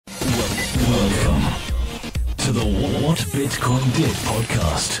to the What Bitcoin Did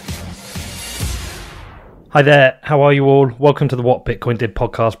podcast. Hi there, how are you all? Welcome to the What Bitcoin Did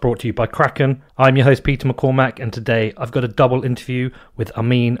podcast, brought to you by Kraken. I'm your host Peter McCormack, and today I've got a double interview with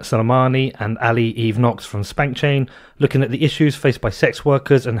Ameen Soleimani and Allie Eve Knox from Spankchain, looking at the issues faced by sex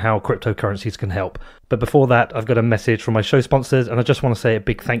workers and how cryptocurrencies can help. But before that, I've got a message from my show sponsors, and I just want to say a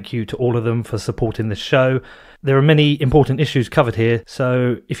big thank you to all of them for supporting this show. There are many important issues covered here,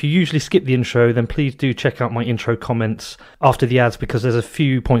 so if you usually skip the intro, then please do check out my intro comments after the ads, because there's a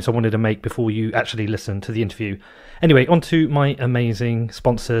few points I wanted to make before you actually listen to the interview. Anyway, on to my amazing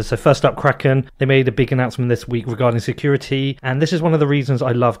sponsors. So first up, Kraken. They made a big announcement this week regarding security, and this is one of the reasons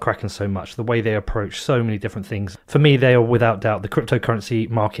I love Kraken so much, the way they approach so many different things. For me, they are without doubt the cryptocurrency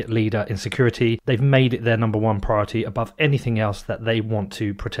market leader in security. They've made it their number one priority above anything else that they want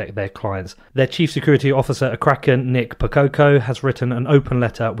to protect their clients. Their chief security officer at Kraken, Nick Pokoko, has written an open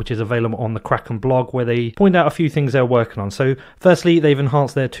letter which is available on the Kraken blog, where they point out a few things they're working on. So firstly, they've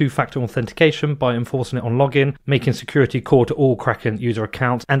enhanced their two-factor authentication by enforcing it on login, making security core to all Kraken user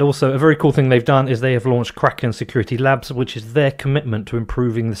accounts. And also a very cool thing they've done is they have launched Kraken Security Labs, which is their commitment to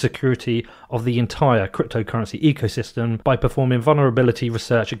improving the security of the entire cryptocurrency ecosystem by performing vulnerability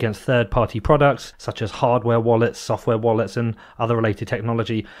research against third-party products such as hardware wallets, software wallets, and other related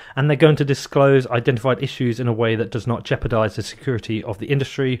technology. And they're going to disclose identified issues in a way that does not jeopardize the security of the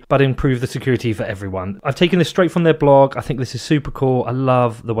industry, but improve the security for everyone. I've taken this straight from their blog. I think this is super cool. I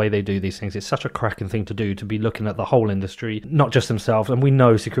love the way they do these things. It's such a cracking thing to do, to be looking at the whole industry, not just themselves. And we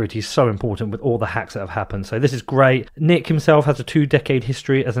know security is so important with all the hacks that have happened. So this is great. Nick himself has a 2-decade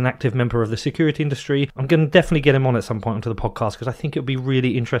history as an active member of the security industry. I'm going to definitely get him on at some point onto the podcast, because I think it would be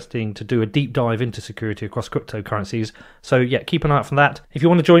really interesting to do a deep dive into security across cryptocurrencies. So yeah, keep an eye out for that. If you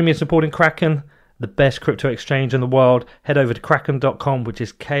want to join me in supporting Kraken, the best crypto exchange in the world, head over to kraken.com, which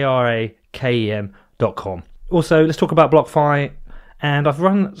is kraken.com. Also, let's talk about BlockFi. And I've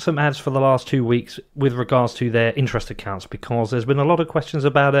run some ads for the last 2 weeks with regards to their interest accounts, because there's been a lot of questions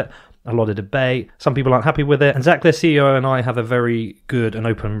about it, a lot of debate. Some people aren't happy with it. And Zach, their CEO, and I have a very good and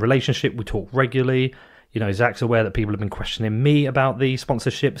open relationship. We talk regularly. You know, Zach's aware that people have been questioning me about the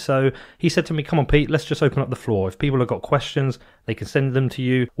sponsorship. So he said to me, come on, Pete, let's just open up the floor. If people have got questions, they can send them to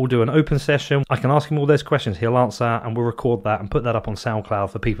you. We'll do an open session. I can ask him all those questions. He'll answer, and we'll record that and put that up on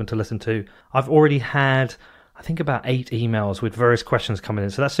SoundCloud for people to listen to. I've already had, I think, about 8 emails with various questions coming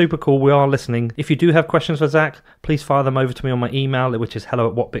in. So that's super cool. We are listening. If you do have questions for Zach, please fire them over to me on my email, which is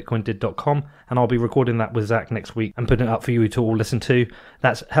hello@whatbitcoindid.com. And I'll be recording that with Zach next week and putting it up for you to all listen to.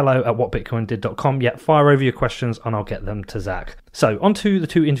 That's hello@whatbitcoindid.com. Yeah, fire over your questions and I'll get them to Zach. So on to the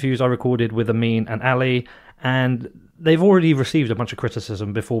 2 interviews I recorded with Ameen and Allie. And they've already received a bunch of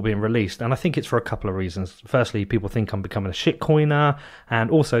criticism before being released, and I think it's for a couple of reasons. Firstly, people think I'm becoming a shitcoiner,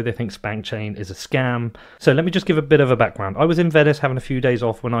 and also they think Spankchain is a scam. So let me just give a bit of a background. I was in Venice having a few days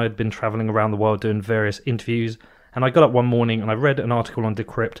off when I had been traveling around the world doing various interviews, and I got up one morning and I read an article on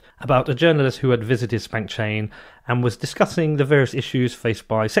Decrypt about a journalist who had visited Spankchain and was discussing the various issues faced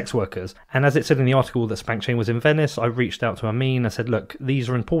by sex workers. And as it said in the article that Spankchain was in Venice, I reached out to Ameen and said, look, these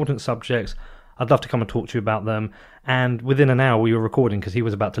are important subjects. I'd love to come and talk to you about them. And within an hour we were recording, because he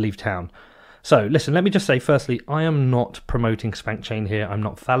was about to leave town. So listen, let me just say firstly, I am not promoting Spankchain here. I'm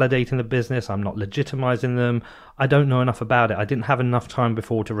not validating the business. I'm not legitimizing them. I don't know enough about it. I didn't have enough time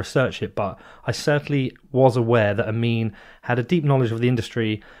before to research it, but I certainly was aware that Ameen had a deep knowledge of the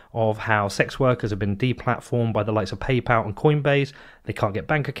industry, of how sex workers have been deplatformed by the likes of PayPal and Coinbase. They can't get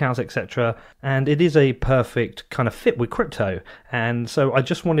bank accounts, etc. And it is a perfect kind of fit with crypto. And so I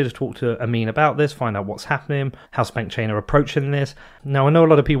just wanted to talk to Ameen about this, find out what's happening, how Spankchain are approaching this. Now, I know a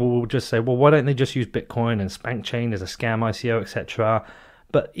lot of people will just say, well, why don't they just use Bitcoin, and Spankchain is a scam ICO, etc.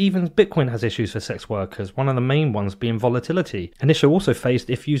 But even Bitcoin has issues for sex workers, one of the main ones being volatility. An issue also faced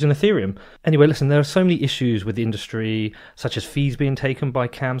if using Ethereum. Anyway, listen, there are so many issues with the industry, such as fees being taken by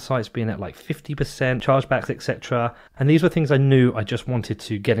cam sites being at like 50%, chargebacks, etc. And these were things I knew I just wanted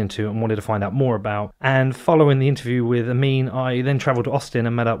to get into and wanted to find out more about. And following the interview with Ameen, I then travelled to Austin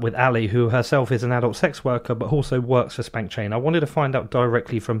and met up with Allie, who herself is an adult sex worker but also works for Spankchain. I wanted to find out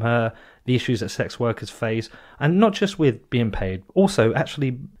directly from her the issues that sex workers face, and not just with being paid, also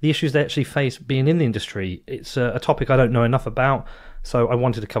actually the issues they actually face being in the industry. It's a topic I don't know enough about, so I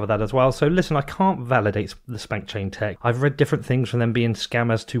wanted to cover that as well. So listen, I can't validate the Spankchain tech. I've read different things from them being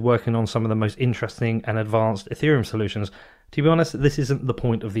scammers to working on some of the most interesting and advanced Ethereum solutions. To be honest, this isn't the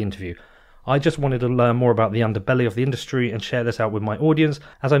point of the interview. I just wanted to learn more about the underbelly of the industry and share this out with my audience,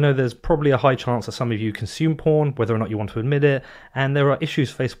 as I know there's probably a high chance that some of you consume porn, whether or not you want to admit it, and there are issues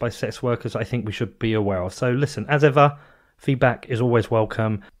faced by sex workers I think we should be aware of. So listen, as ever, Feedback is always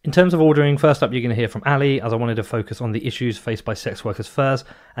welcome. In terms of ordering, first up you're going to hear from Allie, as I wanted to focus on the issues faced by sex workers first,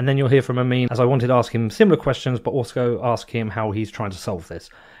 and then you'll hear from Ameen, as I wanted to ask him similar questions, but also ask him how he's trying to solve this.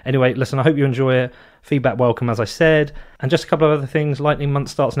 Anyway, listen, I hope you enjoy it. Feedback welcome, as I said. And just a couple of other things. Lightning Month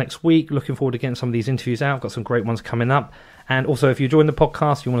starts next week. Looking forward to getting some of these interviews out. Got some great ones coming up. And also, if you join the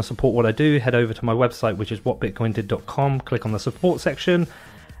podcast, you want to support what I do, head over to my website, which is whatbitcoindid.com. Click on the support section.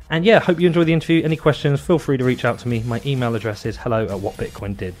 And yeah, hope you enjoy the interview. Any questions, feel free to reach out to me. My email address is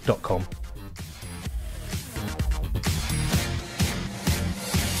hello@whatbitcoindid.com.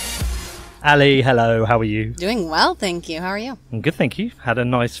 Allie, hello, how are you? Doing well, thank you. How are you? I'm good, thank you. Had a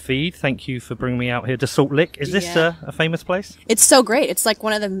nice feed. Thank you for bringing me out here to Salt Lick. Is this a famous place? It's so great. It's like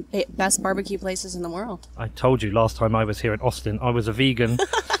one of the best barbecue places in the world. I told you last time I was here in Austin, I was a vegan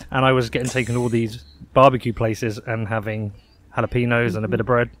and I was getting taken to all these barbecue places and having jalapenos and a bit of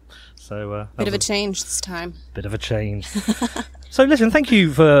bread. So bit of a change this time. Bit of a change. So listen, thank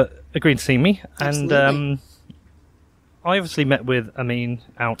you for agreeing to see me. Absolutely. And I obviously met with Ameen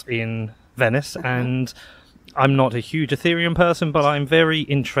out in Venice, and I'm not a huge Ethereum person, but I'm very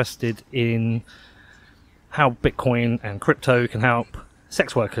interested in how Bitcoin and crypto can help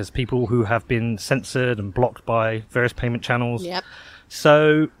sex workers, people who have been censored and blocked by various payment channels. Yep.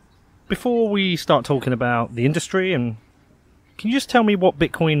 So before we start talking about the industry, and can you just tell me what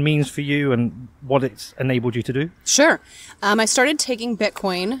Bitcoin means for you and what it's enabled you to do? Sure. I started taking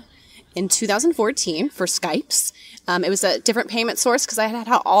Bitcoin in 2014 for Skypes. It was a different payment source because I had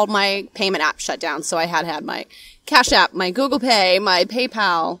all my payment apps shut down. So I had my Cash App, my Google Pay, my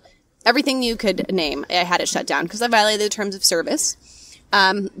PayPal, everything you could name. I had it shut down because I violated the terms of service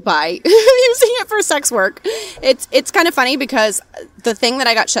by using it for sex work. It's kind of funny because the thing that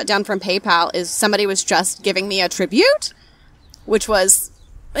I got shut down from PayPal is somebody was just giving me a tribute, which was,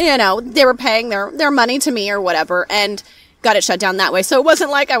 they were paying their money to me or whatever, and got it shut down that way. So it wasn't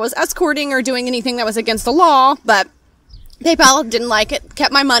like I was escorting or doing anything that was against the law, but PayPal didn't like it,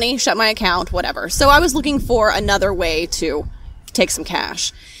 kept my money, shut my account, whatever. So I was looking for another way to take some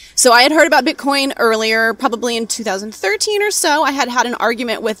cash. So I had heard about Bitcoin earlier, probably in 2013 or so. I had an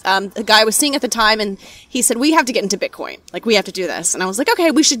argument with the guy I was seeing at the time, and he said, we have to get into Bitcoin. Like, we have to do this. And I was like,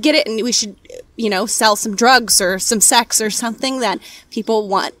 okay, we should get it, and we should, sell some drugs or some sex or something that people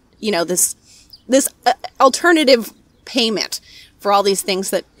want, this alternative payment for all these things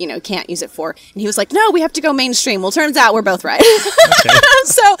that, can't use it for. And he was like, no, we have to go mainstream. Well, turns out we're both right. Okay.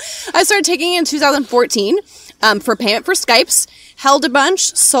 So I started taking it in 2014 for payment for Skypes, held a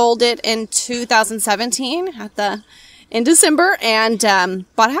bunch, sold it in 2017 in December, and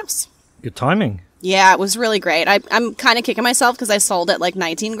bought a house. Good timing. Yeah, it was really great. I'm kind of kicking myself because I sold it like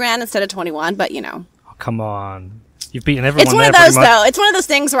 19 grand instead of 21, but Oh, come on. You've beaten everyone. It's one of those, though. It's one of those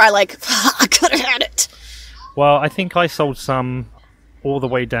things where I could have had it. Well, I think I sold some all the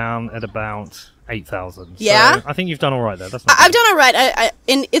way down at about 8,000. Yeah? So I think you've done all right there. I've done all right.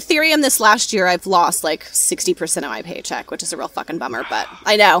 In Ethereum this last year, I've lost like 60% of my paycheck, which is a real fucking bummer, but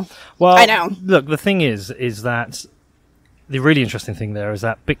I know. Well, I know. Look, the thing is that the really interesting thing there is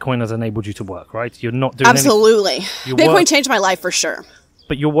that Bitcoin has enabled you to work, right? You're not doing Absolutely. Bitcoin changed my life for sure.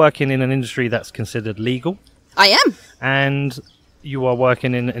 But you're working in an industry that's considered legal. I am. And you are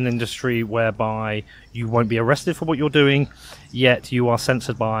working in an industry whereby you won't be arrested for what you're doing, yet you are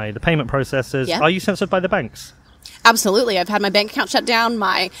censored by the payment processors. Yeah. Are you censored by the banks? Absolutely. I've had my bank account shut down,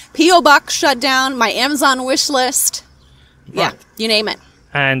 my P.O. box shut down, my Amazon wish list. Right. Yeah, you name it.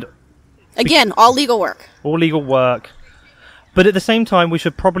 And again, all legal work. All legal work. But at the same time, we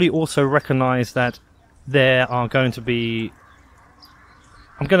should probably also recognize that there are going to be...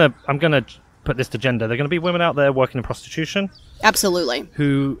 I'm gonna put this to gender. There are going to be women out there working in prostitution. Absolutely.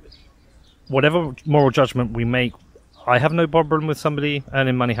 Who, whatever moral judgment we make, I have no problem with somebody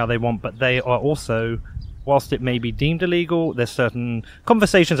earning money how they want, but they are also, whilst it may be deemed illegal, there's certain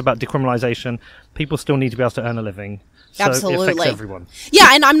conversations about decriminalization. People still need to be able to earn a living. So Absolutely. It affects everyone. Yeah,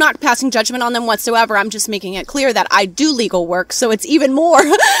 and I'm not passing judgment on them whatsoever. I'm just making it clear that I do legal work, so it's even more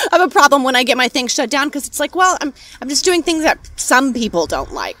of a problem when I get my things shut down, because it's like, well, I'm just doing things that some people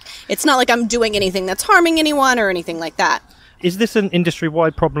don't like. It's not like I'm doing anything that's harming anyone or anything like that. Is this an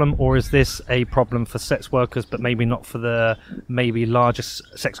industry-wide problem, or is this a problem for sex workers, but maybe not for the maybe largest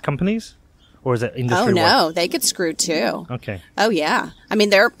sex companies? Or is it industry-wide? Oh, no. They get screwed, too. Okay. Oh, yeah. I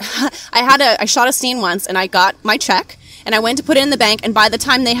mean, I shot a scene once, and I got my check, and I went to put it in the bank, and by the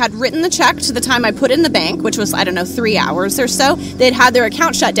time they had written the check to the time I put it in the bank, which was, 3 hours or so, they'd had their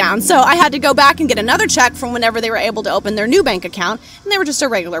account shut down. So I had to go back and get another check from whenever they were able to open their new bank account, and they were just a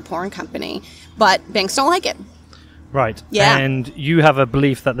regular porn company. But banks don't like it. Right. Yeah. And you have a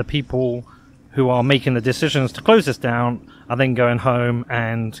belief that the people who are making the decisions to close this down are then going home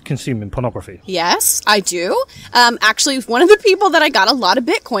and consuming pornography. Yes, I do. Actually, one of the people that I got a lot of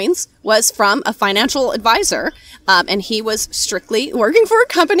Bitcoins was from a financial advisor, and he was strictly working for a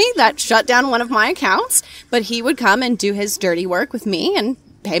company that shut down one of my accounts, but he would come and do his dirty work with me and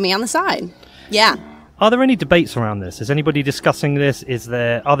pay me on the side. Yeah. Are there any debates around this? Is anybody discussing this?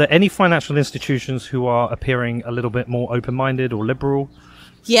 Are there any financial institutions who are appearing a little bit more open-minded or liberal?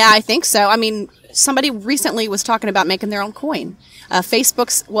 Yeah, I think so. I mean, somebody recently was talking about making their own coin.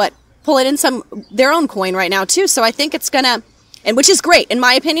 Facebook's pulling in their own coin right now too. So I think it's gonna, and which is great in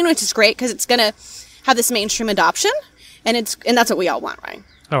my opinion, which is great because it's gonna have this mainstream adoption, and that's what we all want, right?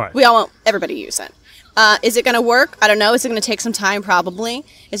 All right. We all want everybody to use it. Is it gonna work? I don't know. Is it gonna take some time? Probably.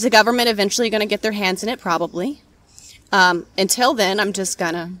 Is the government eventually gonna get their hands in it? Probably. Until then, I'm just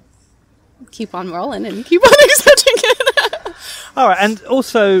gonna keep on rolling and keep on accepting it. All right, and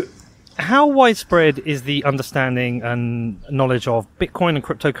also, how widespread is the understanding and knowledge of Bitcoin and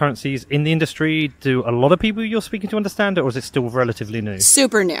cryptocurrencies in the industry? Do a lot of people you're speaking to understand it, or is it still relatively new?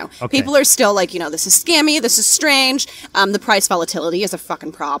 Super new. Okay. People are still like, this is scammy, this is strange. The price volatility is a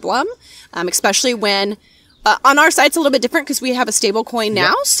fucking problem, especially when... on our side, it's a little bit different because we have a stable coin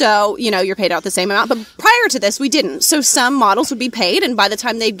now. Yep. So, you're paid out the same amount. But prior to this, we didn't. So some models would be paid, and by the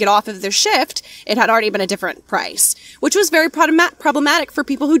time they'd get off of their shift, it had already been a different price, which was very problematic for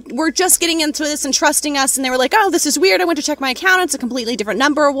people who were just getting into this and trusting us. And they were like, oh, this is weird. I went to check my account. It's a completely different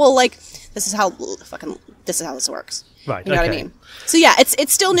number. Well, this is how this works. Right. You know what I mean? So yeah,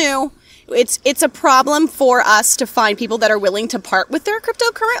 it's still new. It's a problem for us to find people that are willing to part with their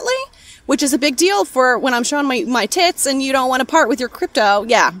crypto currently, which is a big deal for when I'm showing my tits and you don't want to part with your crypto.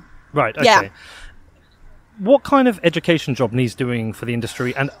 Yeah. Right. Okay. Yeah. What kind of education job needs doing for the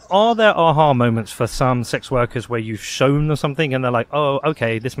industry? And are there aha moments for some sex workers where you've shown them something and they're like, oh,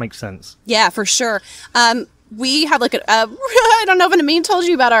 okay, this makes sense? Yeah, for sure. We have I don't know if Ameen told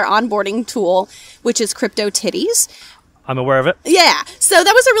you about our onboarding tool, which is Crypto Titties. I'm aware of it. Yeah. So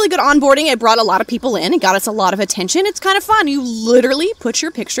that was a really good onboarding. It brought a lot of people in. It got us a lot of attention. It's kind of fun. You literally put your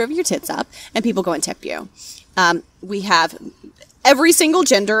picture of your tits up and people go and tip you. We have every single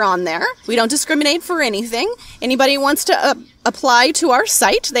gender on there. We don't discriminate for anything. Anybody wants to apply to our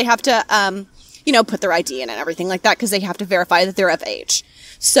site, they have to, put their ID in and everything like that because they have to verify that they're of age.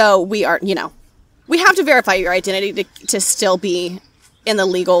 So we are, we have to verify your identity to still be in the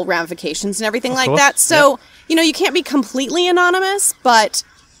legal ramifications and everything like that. So, you can't be completely anonymous, but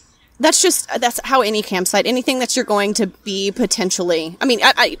that's how any campsite, anything that you're going to be potentially,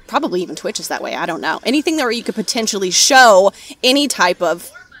 I probably even Twitch is that way. I don't know. Anything that where you could potentially show any type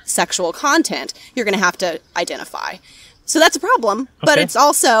of sexual content, you're going to have to identify. So that's a problem, but it's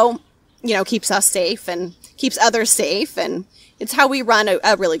also, keeps us safe and keeps others safe, and it's how we run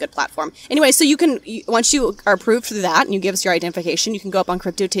a really good platform. Anyway, so once you are approved through that and you give us your identification, you can go up on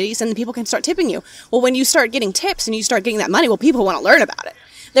Crypto Titties and the people can start tipping you. Well, when you start getting tips and you start getting that money, well, people want to learn about it.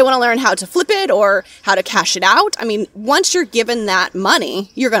 They want to learn how to flip it or how to cash it out. Once you're given that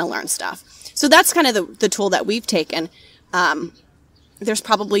money, you're going to learn stuff. So that's kind of the tool that we've taken. There's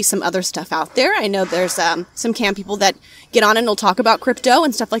probably some other stuff out there. I know there's some cam people that get on and will talk about crypto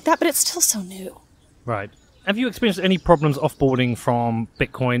and stuff like that, but it's still so new. Right. Have you experienced any problems offboarding from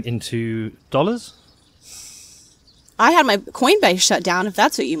Bitcoin into dollars? I had my Coinbase shut down, if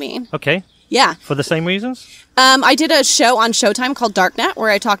that's what you mean. Okay. Yeah. For the same reasons? I did a show on Showtime called Darknet where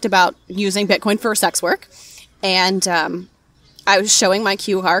I talked about using Bitcoin for sex work. And I was showing my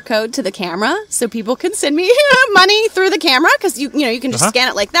QR code to the camera so people can send me money through the camera because you can just scan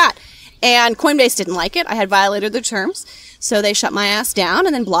it like that. And Coinbase didn't like it. I had violated their terms. So they shut my ass down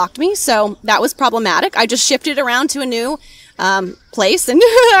and then blocked me. So that was problematic. I just shifted around to a new place and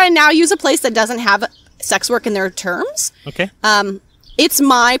I now use a place that doesn't have sex work in their terms. Okay. It's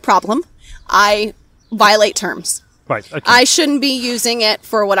my problem. I violate terms. Right. Okay. I shouldn't be using it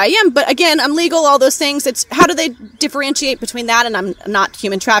for what I am. But again, I'm legal, all those things. It's how do they differentiate between that and I'm not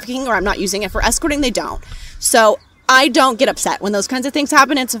human trafficking or I'm not using it for escorting? They don't. So I don't get upset when those kinds of things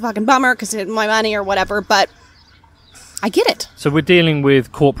happen. It's a fucking bummer because it's my money or whatever, but I get it. So we're dealing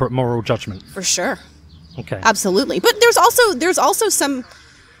with corporate moral judgment. For sure. Okay. Absolutely. But there's also some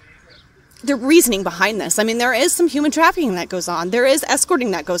the reasoning behind this. There is some human trafficking that goes on. There is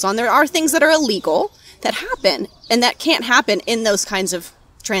escorting that goes on. There are things that are illegal that happen and that can't happen in those kinds of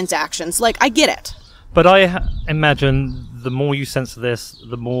transactions. I get it. But I imagine the more you censor this,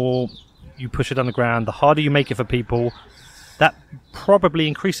 the more you push it underground, the harder you make it for people, that probably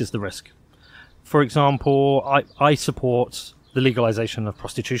increases the risk. For example, I support the legalization of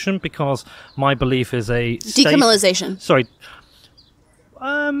prostitution because my belief is a decriminalization. Sorry.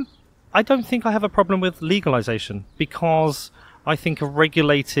 I don't think I have a problem with legalization because I think a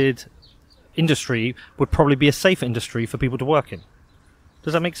regulated industry would probably be a safe industry for people to work in.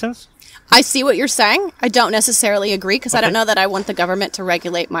 Does that make sense? I see what you're saying. I don't necessarily agree because I don't know that I want the government to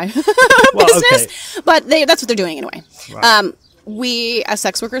regulate my Well, business, but that's what they're doing anyway. Right. We, as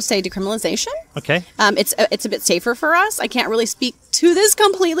sex workers, say decriminalization. Okay. It's a bit safer for us. I can't really speak to this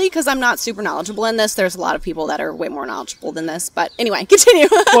completely because I'm not super knowledgeable in this. There's a lot of people that are way more knowledgeable than this. But anyway, continue.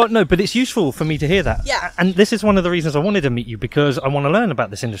 Well, no, but it's useful for me to hear that. Yeah. And this is one of the reasons I wanted to meet you, because I want to learn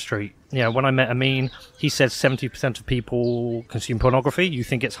about this industry. You know, when I met Ameen, he said 70% of people consume pornography. You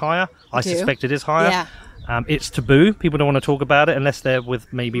think it's higher? I suspect it is higher. Yeah. It's taboo. People don't want to talk about it unless they're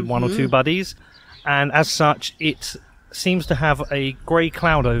with maybe one or two buddies. And as such, it seems to have a grey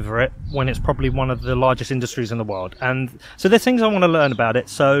cloud over it when it's probably one of the largest industries in the world. And so there's things I want to learn about it.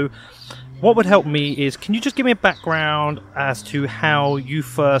 So what would help me is, can you just give me a background as to how you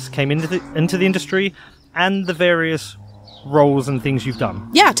first came into the industry and the various roles and things you've done?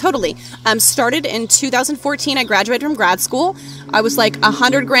 Yeah, totally. Started in 2014. I graduated from grad school. I was like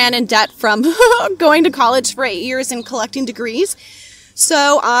 $100,000 in debt from going to college for 8 years and collecting degrees.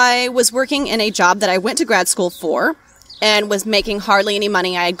 So I was working in a job that I went to grad school for and was making hardly any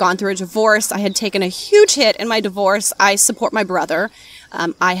money. I had gone through a divorce. I had taken a huge hit in my divorce. I support my brother.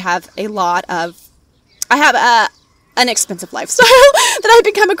 I have an expensive lifestyle that I've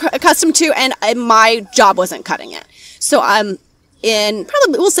become accustomed to, and my job wasn't cutting it. So probably,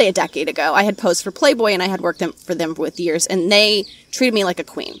 we'll say a decade ago, I had posed for Playboy, and I had worked for them with years, and they treated me like a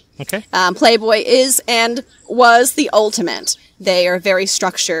queen. Okay. Playboy is and was the ultimate. They are very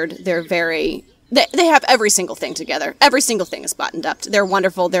structured. They have every single thing together. Every single thing is buttoned up. They're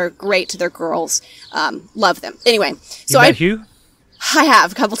wonderful. They're great to their girls. Love them. Anyway, so You met Hugh? I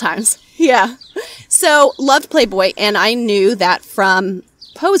have a couple times. Yeah. So loved Playboy, and I knew that from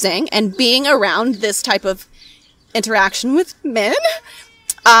posing and being around this type of interaction with men,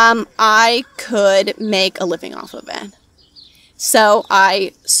 I could make a living off of it. So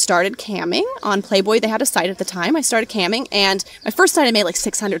I started camming on Playboy. They had a site at the time. I started camming, and my first site I made like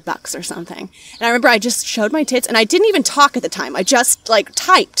 $600 or something. And I remember I just showed my tits, and I didn't even talk at the time. I just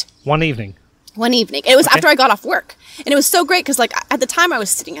typed. One evening. It was after I got off work, and it was so great because at the time I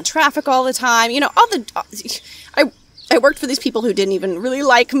was sitting in traffic all the time. You know, I worked for these people who didn't even really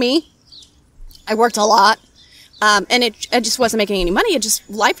like me. I worked a lot. And I just wasn't making any money.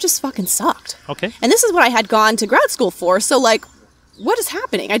 Life just fucking sucked. Okay. And this is what I had gone to grad school for. So what is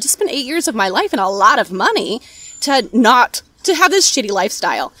happening? I just spent 8 years of my life and a lot of money to have this shitty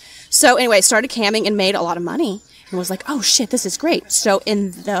lifestyle. So anyway, I started camming and made a lot of money and was like, oh shit, this is great. So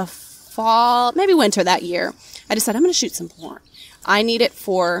in the fall, maybe winter that year, I decided I'm going to shoot some porn. I need it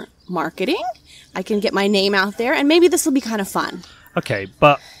for marketing. I can get my name out there, and maybe this will be kind of fun. Okay,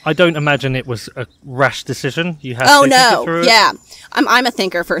 but I don't imagine it was a rash decision. You had Oh to think it through. yeah. I'm a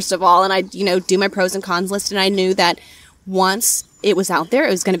thinker, first of all, and I do my pros and cons list, and I knew that once it was out there,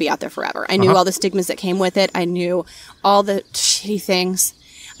 it was going to be out there forever. I knew all the stigmas that came with it. I knew all the shitty things.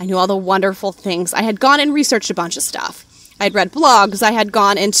 I knew all the wonderful things. I had gone and researched a bunch of stuff. I had read blogs. I had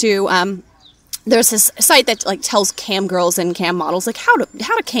gone into there's this site that tells cam girls and cam models how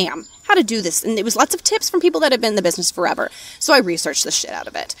to cam, how to do this, and it was lots of tips from people that have been in the business forever. So I researched the shit out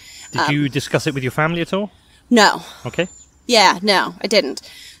of it. Did you discuss it with your family at all? No. Okay. Yeah, no, I didn't.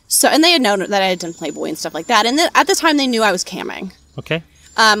 So, and they had known that I had done Playboy and stuff like that, and at the time they knew I was camming. Okay.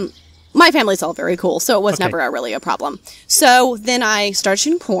 My family's all very cool, so it was never really a problem. So then I started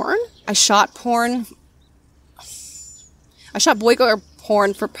shooting porn. I shot porn. I shot boy girl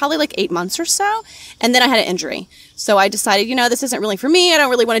porn for probably 8 months or so, and then I had an injury. So I decided, this isn't really for me. I don't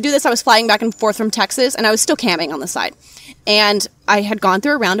really want to do this. I was flying back and forth from Texas, and I was still camming on the side. And I had gone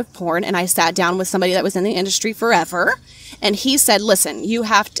through a round of porn, and I sat down with somebody that was in the industry forever, and he said, listen,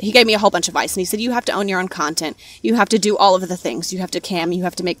 he gave me a whole bunch of advice, and he said, you have to own your own content. You have to do all of the things. You have to cam, you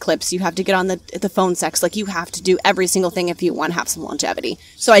have to make clips, you have to get on the phone sex. You have to do every single thing if you want to have some longevity.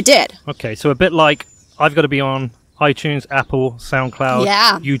 So I did. Okay, so a bit like I've got to be on iTunes, Apple,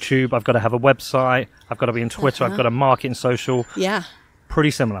 SoundCloud, YouTube. I've got to have a website. I've got to be on Twitter. I've got to market in social. Yeah. Pretty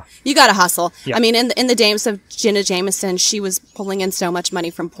similar. You got to hustle. Yeah. I mean, in the days of Jenna Jameson, she was pulling in so much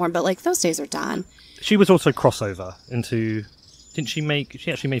money from porn, but those days are done. She was also crossover into... Didn't she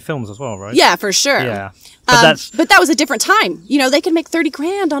actually made films as well, right? Yeah, for sure. Yeah. But that was a different time. They could make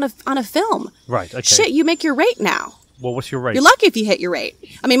 $30,000 on a film. Right, okay. Shit, you make your rate now. Well, what's your rate? You're lucky if you hit your rate.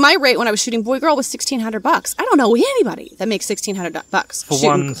 I mean, my rate when I was shooting Boy Girl was $1,600. I don't know anybody that makes $1,600 for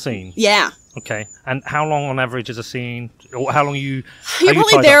one scene. Yeah. Okay. And how long on average is a scene? Or how long You're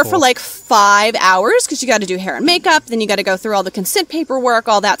probably there for like 5 hours because you got to do hair and makeup. Then you got to go through all the consent paperwork,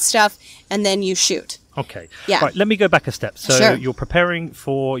 all that stuff. And then you shoot. Okay. Yeah. Right, let me go back a step. So Sure. you're preparing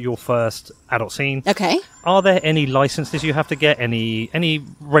for your first adult scene. Okay. Are there any licenses you have to get? Any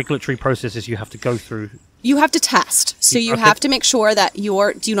regulatory processes you have to go through? You have to test. So you Okay. have to make sure that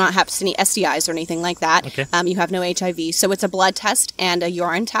you do not have any STIs or anything like that. Okay. You have no HIV. So it's a blood test and a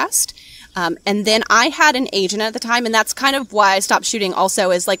urine test. And then I had an agent at the time, and that's kind of why I stopped shooting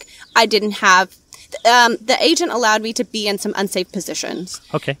also, is like I didn't have... the agent allowed me to be in some unsafe positions.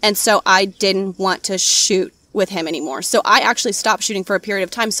 Okay. And so I didn't want to shoot with him anymore. So I actually stopped shooting for a period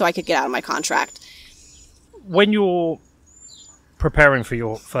of time so I could get out of my contract. When you're preparing for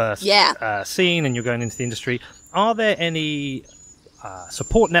your first Yeah. scene and you're going into the industry, are there any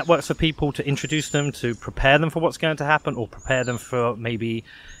support networks for people to introduce them, to prepare them for what's going to happen, or prepare them for maybe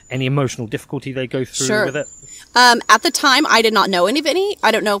any emotional difficulty they go through Sure. with it? At the time, I did not know any of any. I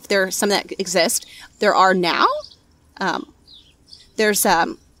don't know if there are some that exist. There are now. There's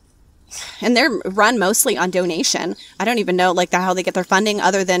and they're run mostly on donation. I don't even know like how they get their funding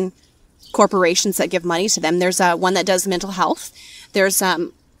other than corporations that give money to them. There's one that does mental health. There's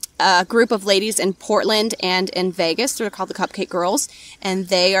a group of ladies in Portland and in Vegas. They're called the Cupcake Girls, and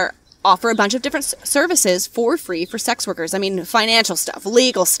they offer a bunch of different services for free for sex workers. I mean, financial stuff,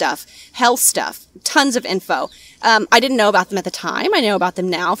 legal stuff, health stuff, tons of info. I didn't know about them at the time. I know about them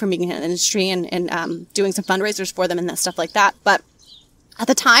now from being in the industry and doing some fundraisers for them and stuff like that. But at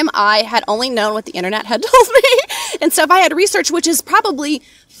the time, I had only known what the internet had told me and stuff I had researched, which is probably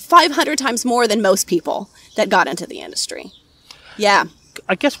 500 times more than most people that got into the industry. Yeah.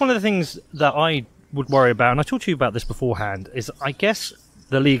 I guess one of the things that I would worry about, and I talked to you about this beforehand, is I guess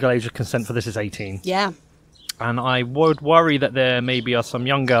the legal age of consent for this is 18. Yeah. And I would worry that there maybe are some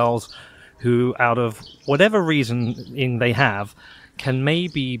young girls who, out of whatever reason they have, can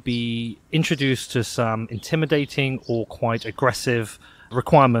maybe be introduced to some intimidating or quite aggressive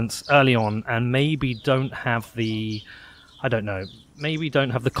requirements early on, and maybe don't have the, I don't know, maybe don't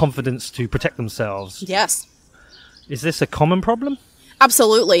have the confidence to protect themselves. Yes. Is this a common problem?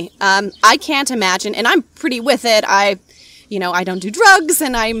 Absolutely. I can't imagine, and I'm pretty with it. I don't do drugs,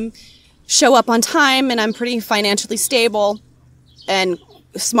 and I show up on time, and I'm pretty financially stable and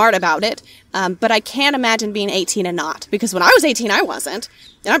smart about it. But I can't imagine being 18 and not, because when I was 18, I wasn't,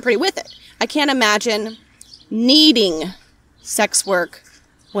 and I'm pretty with it. I can't imagine needing sex work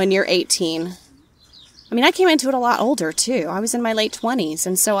when you're 18. I mean, I came into it a lot older, too. I was in my late 20s,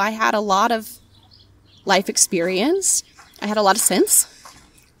 and so I had a lot of life experience. I had a lot of sense.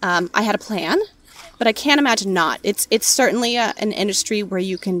 I had a plan. But I can't imagine not. It's certainly an industry where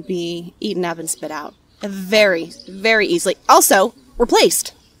you can be eaten up and spit out very, very easily. Also,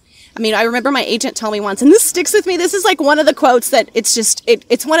 replaced. I mean, I remember my agent telling me once, and this sticks with me. This is like one of the quotes that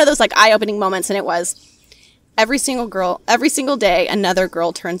it's one of those like eye-opening moments, and it was, every single day, another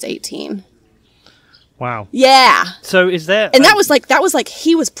girl turns 18. Wow. Yeah. So is there... And that was like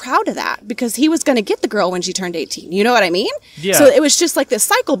he was proud of that because he was going to get the girl when she turned 18. You know what I mean? Yeah. So it was just like this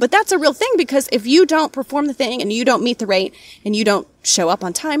cycle, but that's a real thing because if you don't perform the thing and you don't meet the rate and you don't show up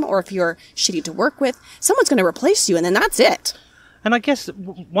on time, or if you're shitty to work with, someone's going to replace you, and then that's it. And I guess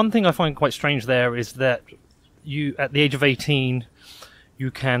one thing I find quite strange there is that you, at the age of 18, you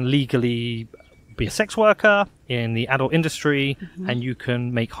can legally be a sex worker in the adult industry, and you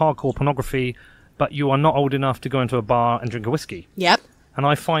can make hardcore pornography, but you are not old enough to go into a bar and drink a whiskey. Yep. And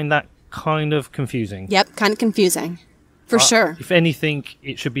I find that kind of confusing. Yep, kind of confusing. For sure. If anything,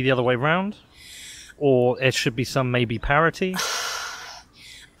 it should be the other way around, or it should be some maybe parity.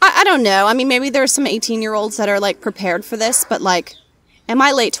 I don't know. I mean, maybe there's some 18-year-olds that are like prepared for this, but like in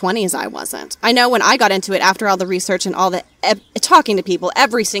my late 20s, I wasn't. I know when I got into it after all the research and all the talking to people,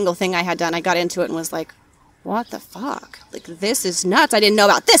 every single thing I had done, I got into it and was like, what the fuck? Like, this is nuts. I didn't know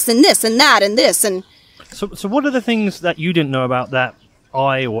about this and this and that and this. And So what are the things that you didn't know about that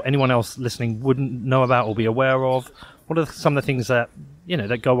I or anyone else listening wouldn't know about or be aware of? What are some of the things that,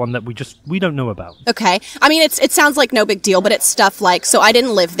 that go on that we don't know about? Okay. I mean, it sounds like no big deal, but it's stuff like, so I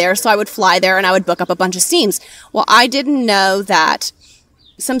didn't live there, so I would fly there and I would book up a bunch of scenes. Well, I didn't know that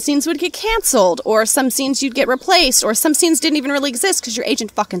some scenes would get canceled, or some scenes you'd get replaced, or some scenes didn't even really exist because your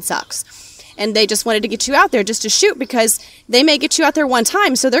agent fucking sucks. And they just wanted to get you out there just to shoot because they may get you out there one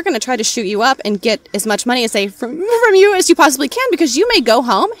time, so they're going to try to shoot you up and get as much money as from you as you possibly can, because you may go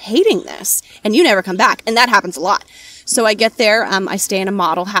home hating this and you never come back, and that happens a lot. So I get there, I stay in a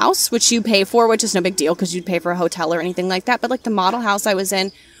model house, which you pay for, which is no big deal because you'd pay for a hotel or anything like that. But like the model house I was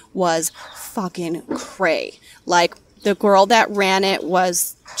in was fucking cray. Like The girl that ran it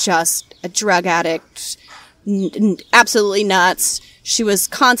was just a drug addict, absolutely nuts. She was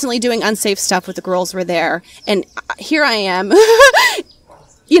constantly doing unsafe stuff with the girls who were there. And here I am,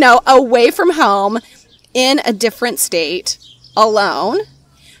 away from home in a different state, alone.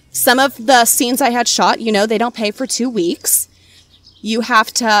 Some of the scenes I had shot, they don't pay for 2 weeks. You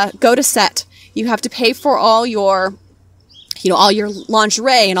have to go to set. You have to pay for all your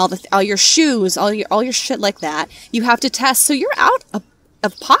lingerie and all your shoes, all your shit like that. You have to test. So you're out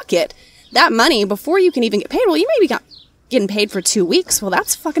of pocket that money before you can even get paid. Well, you may be getting paid for 2 weeks. Well,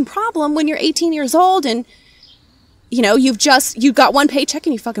 that's a fucking problem when you're 18 years old and, you've got one paycheck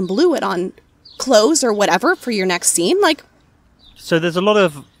and you fucking blew it on clothes or whatever for your next scene. Like, so there's a lot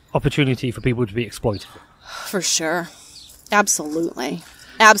of opportunity for people to be exploited. For sure. Absolutely.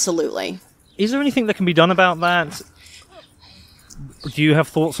 Absolutely. Is there anything that can be done about that? Do you have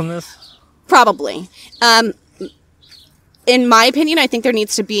thoughts on this? Probably. In my opinion, I think there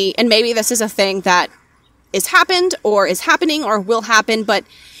needs to be, and maybe this is a thing that is happened or is happening or will happen, but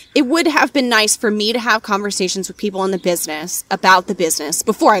it would have been nice for me to have conversations with people in the business about the business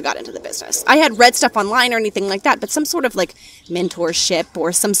before I got into the business. I had read stuff online or anything like that, but some sort of like mentorship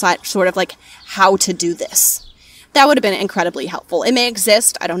or some sort of like how to do this. That would have been incredibly helpful. It may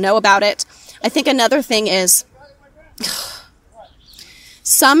exist. I don't know about it. I think another thing is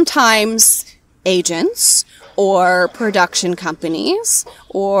sometimes agents or production companies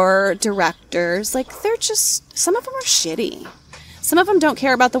or directors, like some of them are shitty. Some of them don't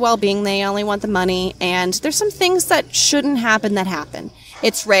care about the well-being. They only want the money. And there's some things that shouldn't happen that happen.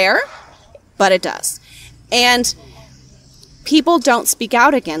 It's rare, but it does. And people don't speak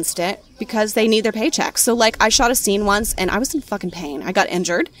out against it because they need their paycheck. So, like, I shot a scene once, and I was in fucking pain. I got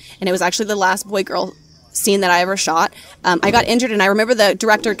injured, and it was actually the last boy-girl scene that I ever shot. I got injured, and I remember the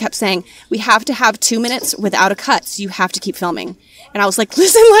director kept saying, we have to have 2 minutes without a cut, so you have to keep filming. And I was like,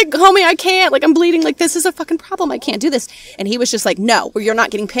 listen, like, homie, I can't. Like, I'm bleeding. Like, this is a fucking problem. I can't do this. And he was just like, no, you're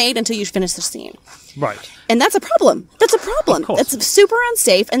not getting paid until you finish the scene. Right. And that's a problem. That's a problem. It's super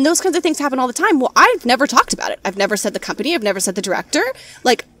unsafe, and those kinds of things happen all the time. Well, I've never talked about it. I've never said the company. I've never said the director.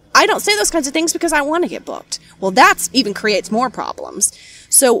 Like, I don't say those kinds of things because I want to get booked. Well, that even creates more problems.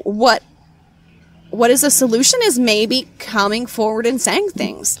 So what is the solution is maybe coming forward and saying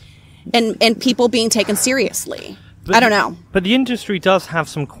things and people being taken seriously. I don't know. But the industry does have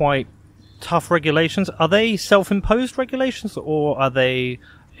some quite tough regulations. Are they self-imposed regulations or are they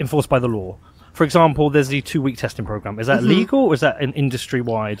enforced by the law? For example, there's the 2-week testing program. Is that legal or is that an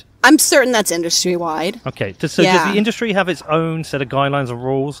industry-wide? I'm certain that's industry-wide. Okay. Does the industry have its own set of guidelines and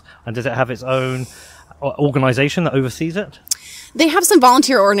rules? And does it have its own organization that oversees it? They have some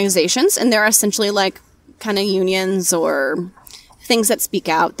volunteer organizations, and they're essentially like kind of unions or things that speak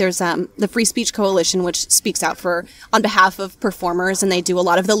out. There's the Free Speech Coalition, which speaks out on behalf of performers, and they do a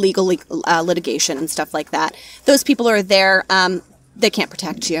lot of the legal litigation and stuff like that. Those people are there. They can't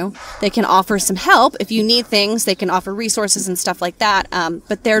protect you. They can offer some help. If you need things, they can offer resources and stuff like that.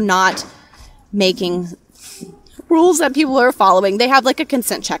 But they're not making rules that people are following. They have like a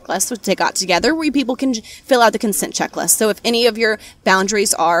consent checklist, which they got together, where people can fill out the consent checklist. So if any of your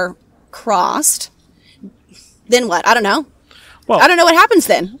boundaries are crossed, then what? I don't know. Well, I don't know what happens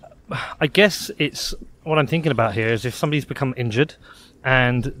then. I guess it's what I'm thinking about here is if somebody's become injured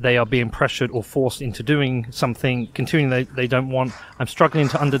and they are being pressured or forced into doing something continuing they don't want, I'm struggling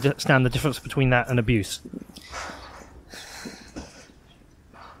to understand the difference between that and abuse.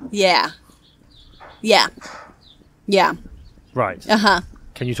 Yeah. Right. Uh-huh.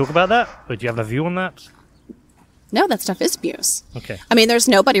 Can you talk about that? Or do you have a view on that? No, that stuff is abuse. Okay. I mean, there's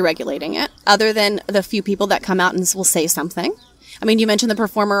nobody regulating it other than the few people that come out and will say something. I mean, you mentioned the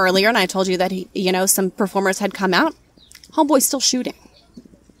performer earlier, and I told you that some performers had come out. Homeboy's still shooting.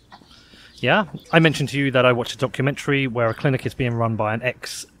 Yeah. I mentioned to you that I watched a documentary where a clinic is being run by an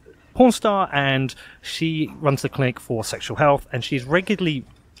ex-porn star, and she runs the clinic for sexual health, and she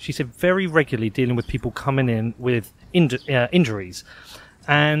said very regularly dealing with people coming in with injuries.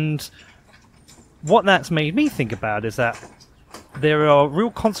 And what that's made me think about is that there are real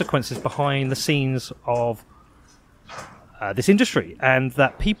consequences behind the scenes of this industry, and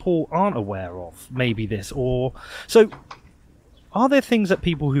that people aren't aware of maybe this. Or so are there things that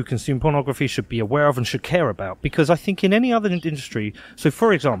people who consume pornography should be aware of and should care about? Because I think in any other industry, so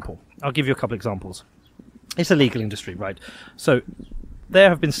for example, I'll give you a couple examples. It's a legal industry, right? So there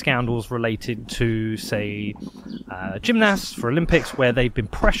have been scandals related to, say, gymnasts for Olympics where they've been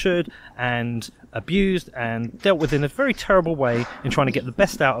pressured and abused and dealt with in a very terrible way in trying to get the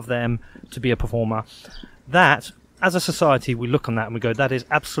best out of them to be a performer. That, as a society, we look on that and we go, that is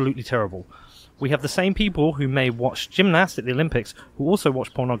absolutely terrible. we have the same people who may watch gymnasts at the Olympics who also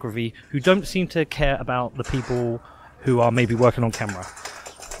watch pornography, who don't seem to care about the people who are maybe working on camera.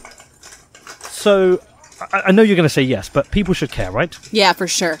 So I know you're going to say yes, but people should care, right? Yeah, for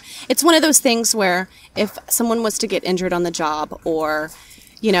sure. It's one of those things where if someone was to get injured on the job or,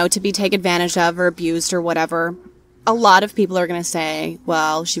 you know, to be taken advantage of or abused or whatever, a lot of people are going to say,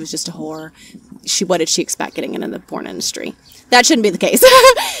 well, she was just a whore. What did she expect getting into the porn industry? That shouldn't be the case.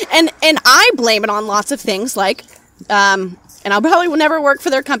 and I blame it on lots of things like, and I'll probably will never work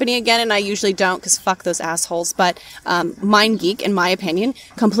for their company again, and I usually don't because fuck those assholes. But MindGeek, in my opinion,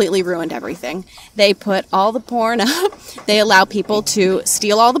 completely ruined everything. They put all the porn up. They allow people to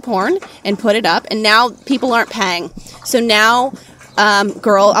steal all the porn and put it up, and now people aren't paying. So now,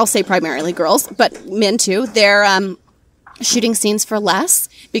 I'll say primarily girls, but men too, they're shooting scenes for less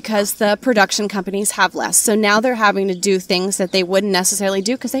because the production companies have less. So now they're having to do things that they wouldn't necessarily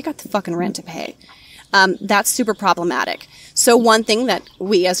do because they got the fucking rent to pay. That's super problematic. So one thing that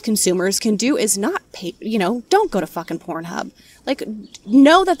we as consumers can do is not pay, don't go to fucking Pornhub. Like,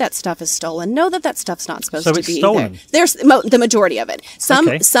 know that stuff is stolen. Know that stuff's not supposed to be stolen. there. There's the majority of it.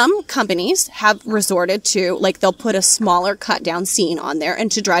 Some companies have resorted to, like, they'll put a smaller cut down scene on there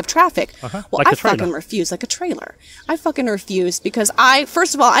and to drive traffic. Well, like I fucking refuse, like a trailer. I fucking refuse because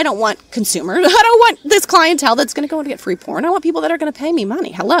first of all, I don't want consumers. I don't want this clientele that's going to go and get free porn. I want people that are going to pay me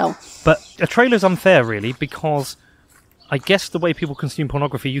money. Hello. But a trailer's unfair, really, because I guess the way people consume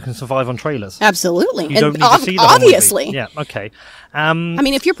pornography, you can survive on trailers. Absolutely. You don't need to see the obviously. Yeah, okay. I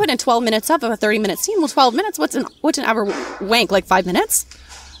mean, if you're putting 12 minutes up of a 30-minute scene, well, 12 minutes, what's an hour wank, like 5 minutes?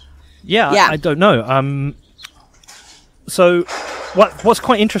 Yeah. I don't know. So what's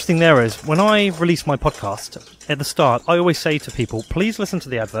quite interesting there is when I release my podcast, at the start, I always say to people, please listen to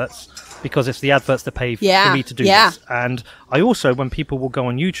the adverts, because it's the adverts that pay for me to do this. And I also, when people will go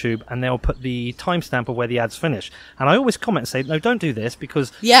on YouTube and they'll put the timestamp of where the ads finish, and I always comment and say, no, don't do this,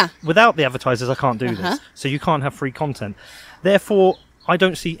 because without the advertisers, I can't do this. So you can't have free content. Therefore, I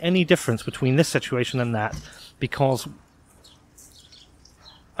don't see any difference between this situation and that, because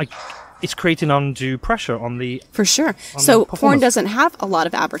it's creating undue pressure on the... For sure. So porn doesn't have a lot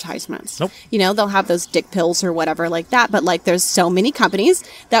of advertisements. Nope. They'll have those dick pills or whatever like that, but like there's so many companies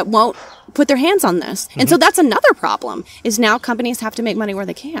that won't put their hands on this. And so that's another problem, is now companies have to make money where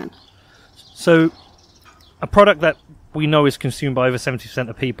they can. So a product that we know is consumed by over 70%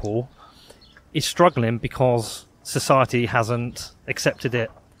 of people is struggling because society hasn't accepted it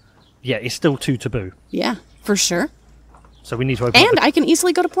yet. It's still too taboo. Yeah, for sure. So we need to open up. And I can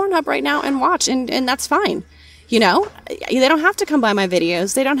easily go to Pornhub right now and watch, and that's fine. They don't have to come buy my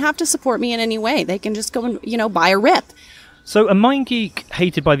videos. They don't have to support me in any way. They can just go and, buy a rip. So are MindGeek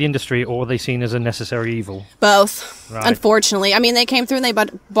hated by the industry, or are they seen as a necessary evil? Both, right. Unfortunately. I mean, they came through and they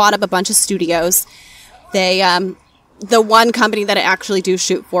bought up a bunch of studios. They, the one company that I actually do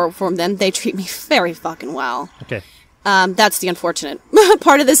shoot for them, they treat me very fucking well. Okay. That's the unfortunate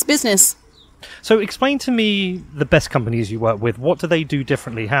part of this business. So explain to me the best companies you work with. What do they do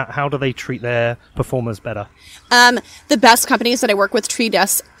differently? How do they treat their performers better? The best companies that I work with treat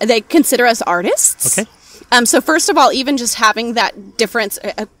us, they consider us artists. Okay. So first of all, even just having that difference,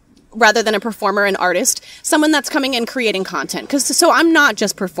 rather than a performer and artist, someone that's coming in creating content. So I'm not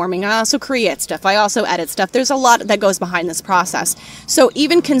just performing, I also create stuff. I also edit stuff. There's a lot that goes behind this process. So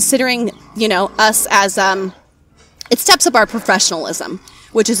even considering, us as, it steps up our professionalism,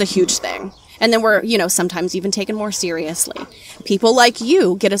 which is a huge thing. And then we're, sometimes even taken more seriously. People like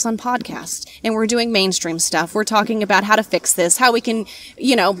you get us on podcasts, and we're doing mainstream stuff. We're talking about how to fix this, how we can,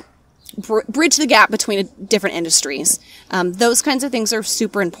 bridge the gap between different industries. Those kinds of things are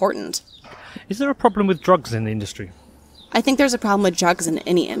super important. Is there a problem with drugs in the industry? I think there's a problem with drugs in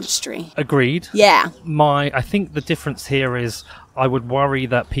any industry. Agreed. Yeah. I think the difference here is I would worry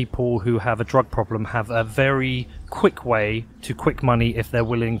that people who have a drug problem have a very quick way to quick money if they're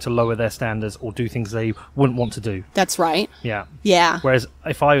willing to lower their standards or do things they wouldn't want to do. That's right. Yeah. Yeah. Whereas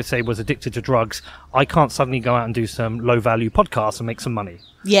if I would say was addicted to drugs, I can't suddenly go out and do some low-value podcasts and make some money.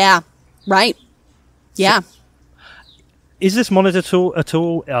 Yeah. Right. Yeah. So, is this monitored at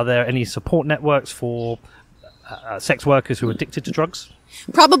all? Are there any support networks for sex workers who are addicted to drugs?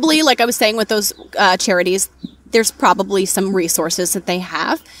 Probably, like I was saying with those charities, there's probably some resources that they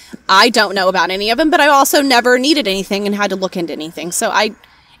have. I don't know about any of them, but I also never needed anything and had to look into anything. So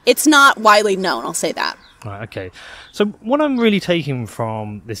it's not widely known, I'll say that. Right, okay. So what I'm really taking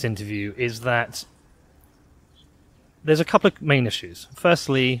from this interview is that there's a couple of main issues.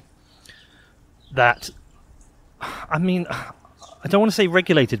 Firstly, that, I don't want to say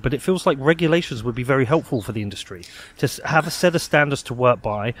regulated, but it feels like regulations would be very helpful for the industry to have a set of standards to work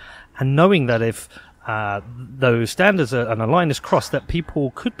by, and knowing that if those standards and a line is crossed, that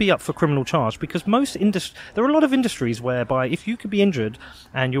people could be up for criminal charge, because there are a lot of industries whereby if you could be injured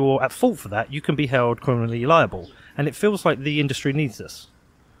and you're at fault for that, you can be held criminally liable, and it feels like the industry needs this.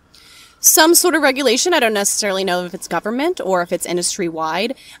 Some sort of regulation. I don't necessarily know if it's government or if it's industry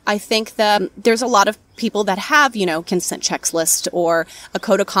wide. I think that there's a lot of people that have, consent checklist or a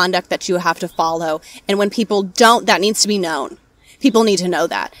code of conduct that you have to follow. And when people don't, that needs to be known. People need to know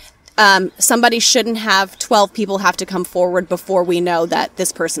that. Somebody shouldn't have 12 people have to come forward before we know that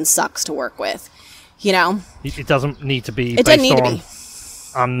this person sucks to work with. It doesn't need to be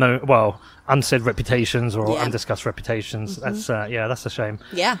based on unsaid reputations or undiscussed reputations. Mm-hmm. That's a shame.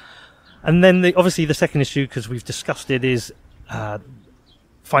 Yeah. And then obviously the second issue, because we've discussed it, is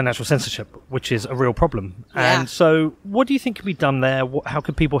financial censorship, which is a real problem. Yeah. And so what do you think can be done there? How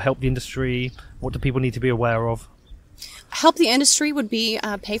can people help the industry? What do people need to be aware of? Help the industry would be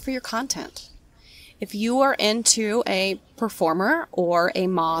pay for your content. If you are into a performer or a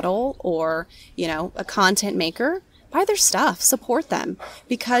model or, a content maker, buy their stuff, support them,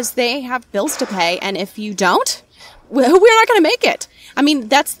 because they have bills to pay. And if you don't, we're not going to make it. I mean,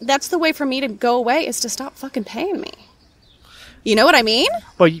 that's the way for me to go away, is to stop fucking paying me. You know what I mean?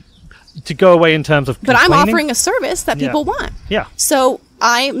 Well, to go away in terms of But I'm offering a service that people want. Yeah. So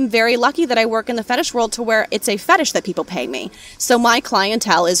I'm very lucky that I work in the fetish world to where it's a fetish that people pay me. So my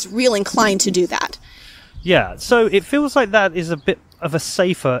clientele is real inclined to do that. Yeah. So it feels like that is a bit of a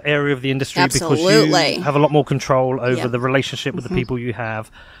safer area of the industry. Absolutely. Because you have a lot more control over the relationship with the people you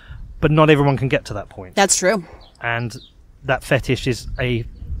have. But not everyone can get to that point. That's true. And that fetish is a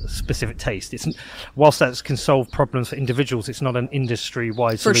specific taste. Whilst that can solve problems for individuals, it's not an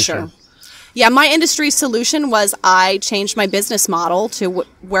industry-wide solution. For sure. Yeah, my industry solution was I changed my business model to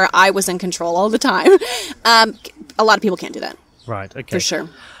where I was in control all the time. A lot of people can't do that. Right, okay. For sure.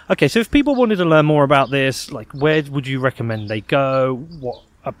 Okay, so if people wanted to learn more about this, where would you recommend they go? What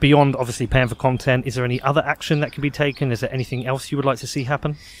beyond obviously paying for content, is there any other action that can be taken? Is there anything else you would like to see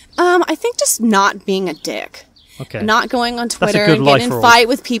happen? I think just not being a dick. Okay. Not going on Twitter and getting in a fight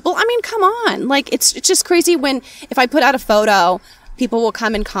with people. I mean, come on. It's just crazy when if I put out a photo, people will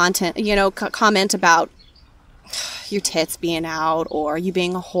come and comment about your tits being out or you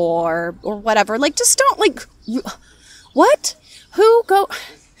being a whore or whatever. Just don't what?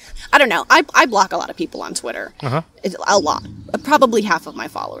 I don't know. I block a lot of people on Twitter. Uh-huh. A lot. Probably half of my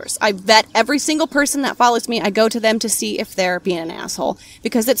followers. I vet every single person that follows me. I go to them to see if they're being an asshole,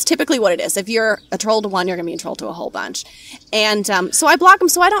 because it's typically what it is. If you're a troll to one, you're going to be a troll to a whole bunch. And so I block them.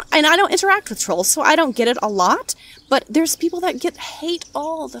 So I don't interact with trolls. So I don't get it a lot. But there's people that get hate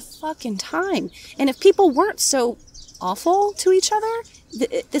all the fucking time. And if people weren't so awful to each other,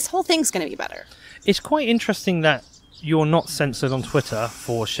 this whole thing's going to be better. It's quite interesting that you're not censored on Twitter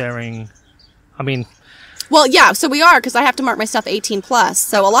for sharing. Well, yeah, so we are, because I have to mark my stuff 18 plus.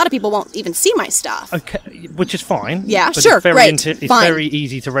 So a lot of people won't even see my stuff. Okay, which is fine. Yeah, but sure, it's very great, it's fine. very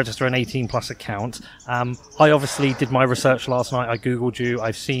easy to register an 18 plus account. I obviously did my research last night. I googled you.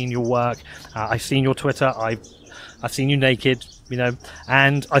 I've seen your work. I've seen your Twitter. I've seen you naked,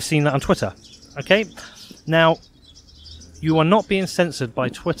 and I've seen that on Twitter. Okay, now you are not being censored by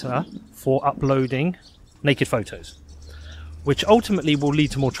Twitter for uploading naked photos, which ultimately will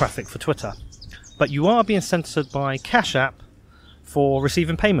lead to more traffic for Twitter. But you are being censored by Cash App for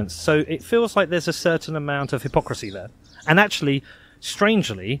receiving payments. So it feels like there's a certain amount of hypocrisy there. And actually,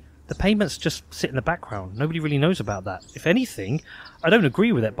 strangely, the payments just sit in the background. Nobody really knows about that. If anything, I don't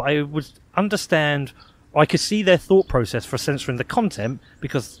agree with it, but I would understand, I could see their thought process for censoring the content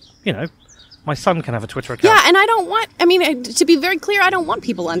because, my son can have a Twitter account. Yeah, and I don't want, to be very clear, I don't want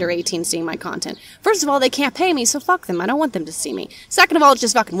people under 18 seeing my content. First of all, they can't pay me, so fuck them. I don't want them to see me. Second of all, it's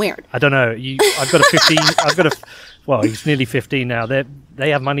just fucking weird. I don't know. I've got a 15, well, he's nearly 15 now. They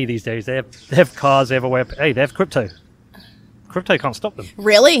have money these days. They have cars, they have a way of, hey, they have crypto. Crypto can't stop them.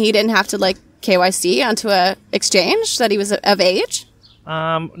 Really? He didn't have to, KYC onto a exchange that he was of age?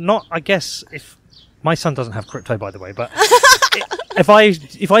 Not, I guess, if, my son doesn't have crypto, by the way, but if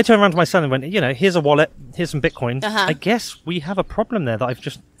I turn around to my son and went, here's a wallet, here's some Bitcoin, I guess we have a problem there that I've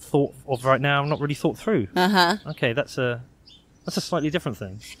just thought of right now, not really thought through. Okay, that's a slightly different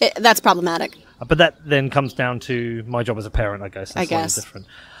thing. That's problematic. But that then comes down to my job as a parent, I guess. That's slightly different.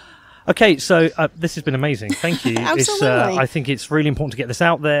 Okay, so this has been amazing. Thank you. Absolutely. I think it's really important to get this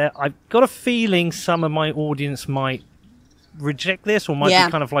out there. I've got a feeling some of my audience might reject this or might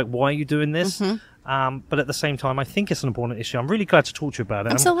be kind of like, why are you doing this? But at the same time, I think it's an important issue. I'm really glad to talk to you about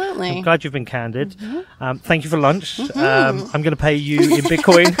it. Absolutely. I'm glad you've been candid. Thank you for lunch. I'm going to pay you in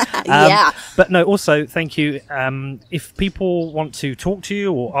Bitcoin. Yeah. But no, also, thank you. If people want to talk to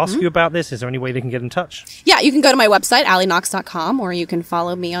you or ask you about this, is there any way they can get in touch? Yeah, you can go to my website, allieknox.com, or you can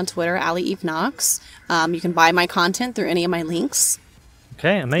follow me on Twitter, Allie Eve Knox. You can buy my content through any of my links.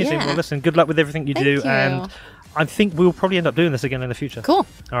 Okay, amazing. Yeah. Well, listen, good luck with everything you Thank do. you. And I think we'll probably end up doing this again in the future. Cool.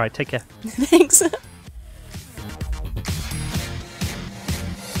 All right, take care. Thanks.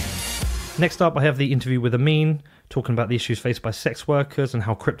 Next up, I have the interview with Ameen, talking about the issues faced by sex workers and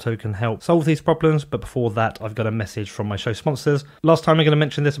how crypto can help solve these problems. But before that, I've got a message from my show sponsors. Last time I'm going to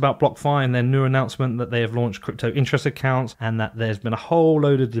mention this about BlockFi and their new announcement that they have launched crypto interest accounts, and that there's been a whole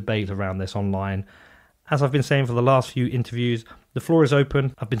load of debate around this online. As I've been saying for the last few interviews, the floor is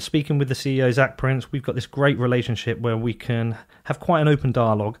open. I've been speaking with the CEO, Zach Prince. We've got this great relationship where we can have quite an open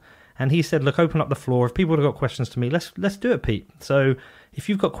dialogue. And he said, look, open up the floor. If people have got questions to me, let's do it, Pete. So if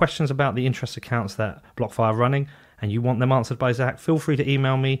you've got questions about the interest accounts that BlockFi are running and you want them answered by Zach, feel free to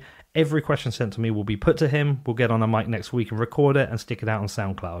email me. Every question sent to me will be put to him. We'll get on a mic next week and record it and stick it out on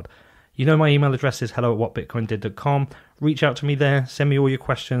SoundCloud. You know my email address is hello@whatbitcoindid.com. Reach out to me there, send me all your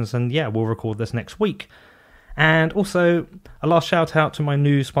questions, and yeah, we'll record this next week. And also, a last shout out to my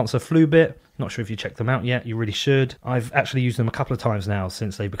new sponsor, Fluebit. Not sure if you checked them out yet. You really should. I've actually used them a couple of times now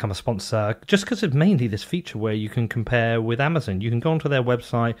since they've become a sponsor, just because of mainly this feature where you can compare with Amazon. You can go onto their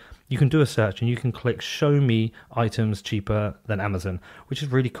website, you can do a search, and you can click show me items cheaper than Amazon, which is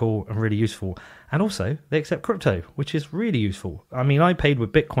really cool and really useful. And also, they accept crypto, which is really useful. I mean, I paid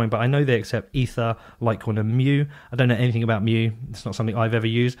with Bitcoin, but I know they accept Ether, Litecoin, and Mu. I don't know anything about Mu. It's not something I've ever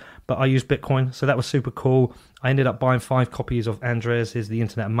used, but I used Bitcoin, so that was super cool. I ended up buying 5 copies of Andreas' The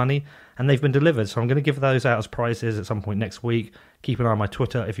Internet of Money, and they've been delivered, so I'm going to give those out as prizes at some point next week. Keep an eye on my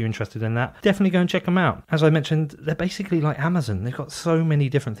Twitter if you're interested in that. Definitely go and check them out. As I mentioned, they're basically like Amazon. They've got so many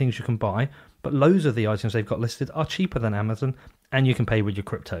different things you can buy, but loads of the items they've got listed are cheaper than Amazon, and you can pay with your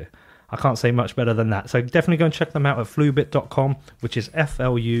crypto. I can't say much better than that. So definitely go and check them out at fluebit.com, which is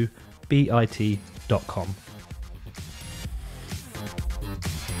FLUBIT.com.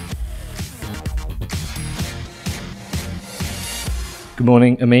 Good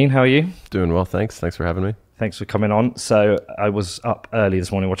morning, Ameen. How are you? Doing well, thanks. Thanks for having me. Thanks for coming on. So I was up early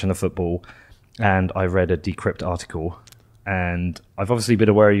this morning watching the football, and I read a Decrypt article. And I've obviously been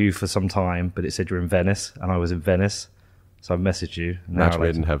aware of you for some time, but it said you're in Venice, and I was in Venice. So I messaged you. Match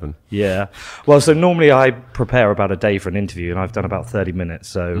made in heaven. Yeah. Well, so normally I prepare about a day for an interview, and I've done about 30 minutes.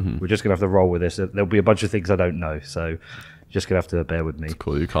 So we're just going to have to roll with this. There'll be a bunch of things I don't know. So you're just going to have to bear with me. It's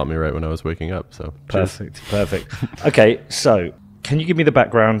cool. You caught me right when I was waking up. So Perfect. Okay. So can you give me the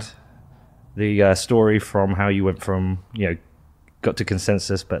background, the story from how you went from, got to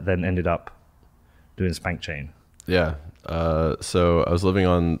consensus, but then ended up doing Spankchain? Yeah. So I was living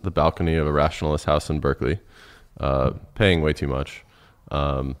on the balcony of a rationalist house in Berkeley. Paying way too much,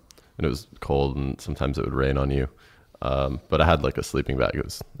 and it was cold, and sometimes it would rain on you. But I had like a sleeping bag.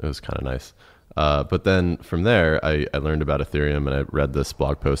 It was kind of nice. But then from there, I learned about Ethereum, and I read this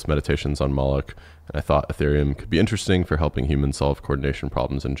blog post, Meditations on Moloch, and I thought Ethereum could be interesting for helping humans solve coordination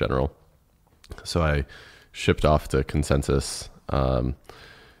problems in general. So I shipped off to Consensus.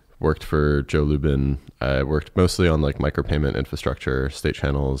 Worked for Joe Lubin. I worked mostly on like micropayment infrastructure, state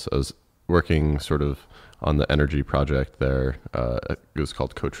channels. I was working sort of on the energy project there. It was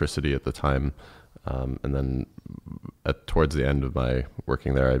called Cotricity at the time. And then towards the end of my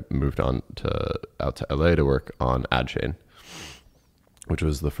working there, I moved on out to LA to work on AdChain, which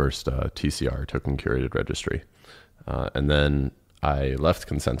was the first TCR, token curated registry. And then I left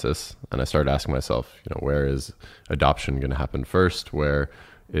Consensus and I started asking myself, where is adoption going to happen first? Where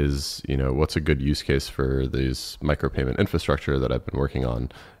is, what's a good use case for these micropayment infrastructure that I've been working on?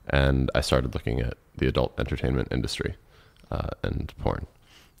 And I started looking at the adult entertainment industry and porn.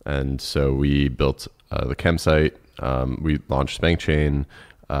 And so we built the campsite. We launched Spankchain,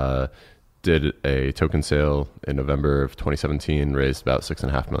 did a token sale in November of 2017, raised about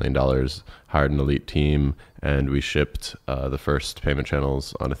 $6.5 million, hired an elite team, and we shipped the first payment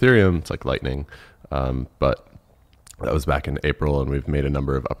channels on Ethereum. It's like Lightning. But that was back in April, and we've made a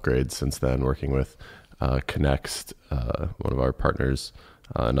number of upgrades since then, working with Connext, one of our partners,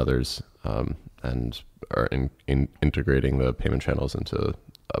 and others, and are integrating the payment channels into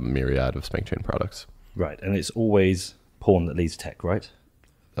a myriad of Spankchain products. Right, and it's always porn that leads tech, right?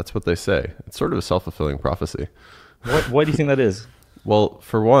 That's what they say. It's sort of a self-fulfilling prophecy. Why do you think that is? Well,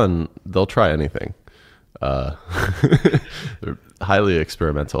 for one, they'll try anything. They're highly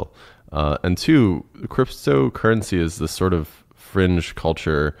experimental. And two, cryptocurrency is this sort of fringe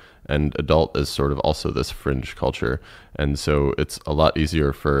culture, and adult is sort of also this fringe culture. And so it's a lot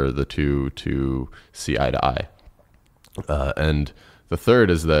easier for the two to see eye to eye. And the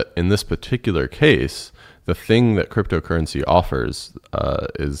third is that in this particular case, the thing that cryptocurrency offers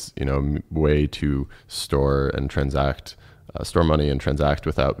is, a way to store and transact, store money and transact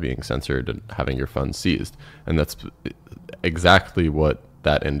without being censored and having your funds seized. And that's exactly what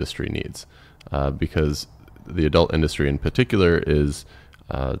that industry needs, because the adult industry in particular is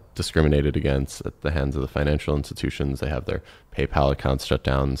discriminated against at the hands of the financial institutions. They have their PayPal accounts shut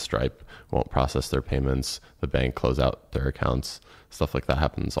down. Stripe won't process their payments. The bank close out their accounts. Stuff like that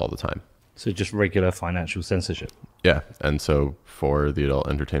happens all the time. So just regular financial censorship. Yeah. And so for the adult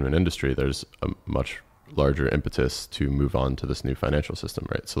entertainment industry, there's a much larger impetus to move on to this new financial system,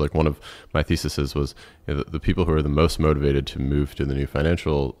 right? So like one of my theses was the people who are the most motivated to move to the new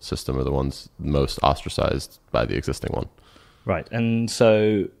financial system are the ones most ostracized by the existing one. Right. And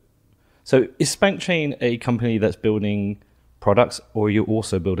so is Spankchain a company that's building products, or are you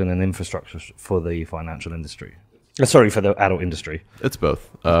also building an infrastructure for the financial industry? Sorry, for the adult industry. It's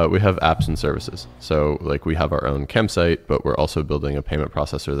both. We have apps and services. So like we have our own campsite, but we're also building a payment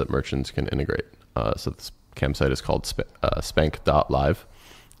processor that merchants can integrate. So this campsite is called spank.live.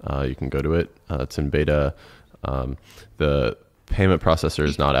 You can go to it. It's in beta. The payment processor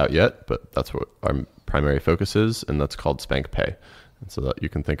is not out yet, but that's what our primary focus is, and that's called Spank Pay. And so that you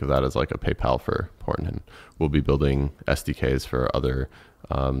can think of that as like a PayPal for porn. And we'll be building SDKs for other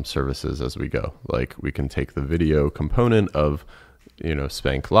services as we go. Like we can take the video component of,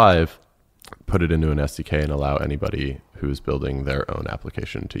 Spank Live, put it into an SDK, and allow anybody who's building their own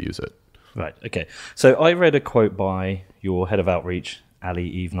application to use it. Right. Okay. So I read a quote by your head of outreach, Allie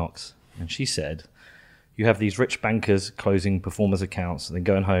Eve Knox, and she said, "You have these rich bankers closing performers' accounts and then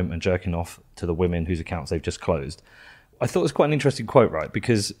going home and jerking off to the women whose accounts they've just closed." I thought it was quite an interesting quote, right?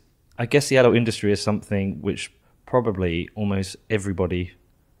 Because I guess the adult industry is something which probably almost everybody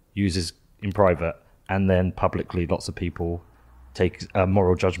uses in private, and then publicly lots of people take a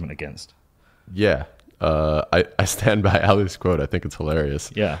moral judgment against. Yeah. I stand by Allie's quote. I think it's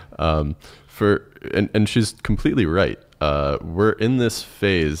hilarious. Yeah. And she's completely right. We're in this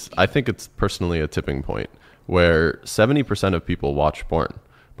phase. I think it's personally a tipping point where 70% of people watch porn,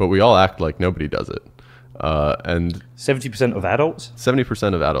 but we all act like nobody does it. And 70% of adults?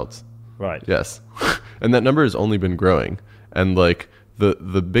 70% of adults. Right. Yes. And that number has only been growing. And like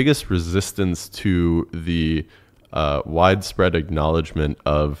the biggest resistance to the widespread acknowledgement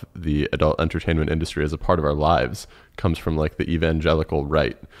of the adult entertainment industry as a part of our lives comes from like the evangelical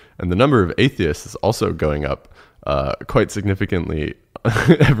right. And the number of atheists is also going up quite significantly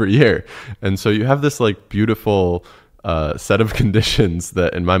every year. And so you have this like beautiful set of conditions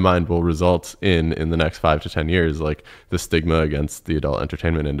that in my mind will result in the next 5 to 10 years, like the stigma against the adult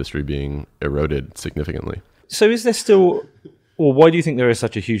entertainment industry being eroded significantly. So is there still, or why do you think there is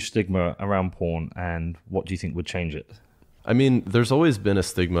such a huge stigma around porn, and what do you think would change it? I mean, there's always been a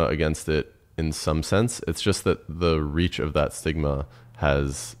stigma against it in some sense. It's just that the reach of that stigma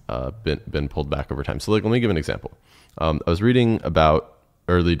has been pulled back over time. So like, let me give an example. I was reading about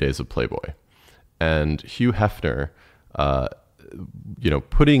early days of Playboy, and Hugh Hefner,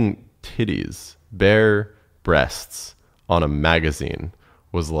 putting titties, bare breasts on a magazine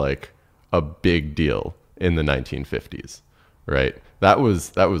was like a big deal in the 1950s, right? That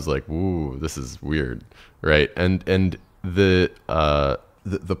was like, ooh, this is weird, right? And the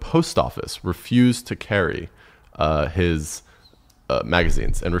post office refused to carry his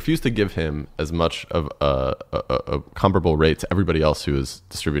magazines and refused to give him as much of a comparable rate to everybody else who was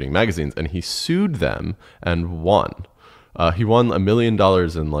distributing magazines, and he sued them and won. He won $1 million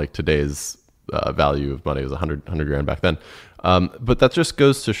in like today's value of money. It was 100 grand back then. But that just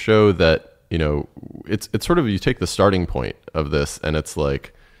goes to show that, it's sort of, you take the starting point of this, and it's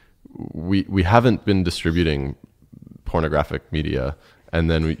like, we haven't been distributing pornographic media,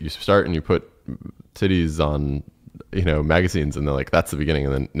 and then you start and you put titties on, magazines, and they're like, that's the beginning.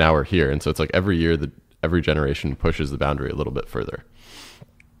 And then now we're here. And so it's like every year every generation pushes the boundary a little bit further.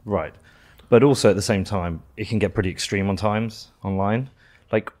 Right. But also at the same time, it can get pretty extreme on times online.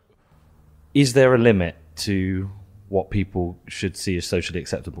 Like, is there a limit to what people should see as socially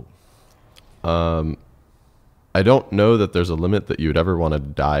acceptable? I don't know that there's a limit that you would ever want to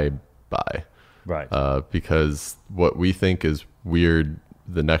die by. Right. Because what we think is weird,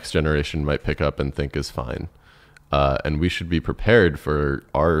 the next generation might pick up and think is fine. And we should be prepared for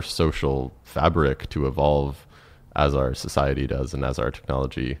our social fabric to evolve as our society does and as our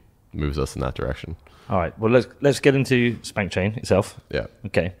technology moves us in that direction. All right. Well, let's get into Spankchain itself. Yeah.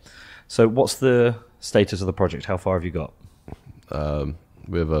 Okay. So what's the status of the project? How far have you got?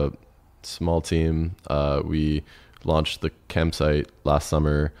 We have a small team. We launched the campsite last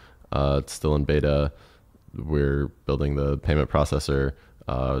summer. It's still in beta. We're building the payment processor,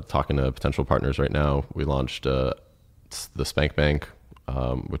 talking to potential partners right now. We launched the Spank Bank,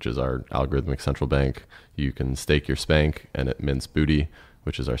 which is our algorithmic central bank. You can stake your Spank and it mints booty,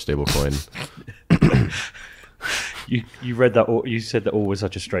 which is our stable coin. You read that, or you said that all with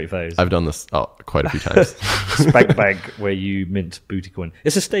such a straight face. I've done this quite a few times. Spank Bank, where you mint booty coin.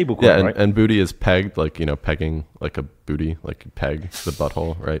 It's a stable coin, yeah, right? And booty is pegged, like, pegging like a booty, like you peg the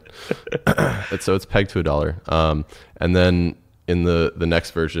butthole, right? So it's pegged to $1. And then in the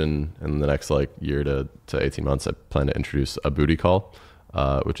next version, in the next like year to 18 months, I plan to introduce a booty call,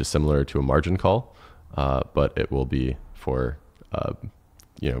 which is similar to a margin call, but it will be for,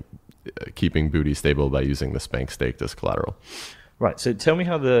 keeping booty stable by using the Spank staked as collateral. Right. So tell me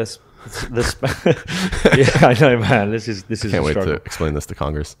how the yeah, I know, man. This is. Can't wait to explain this to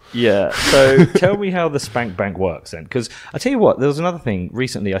Congress. Yeah. So tell me how the Spank Bank works then, because I tell you what, there was another thing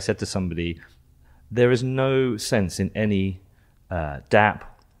recently. I said to somebody, there is no sense in any DApp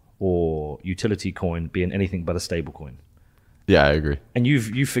or utility coin being anything but a stable coin. Yeah, I agree. And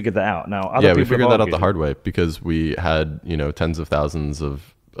you figured that out. Now, we figured that out the hard way because we had tens of thousands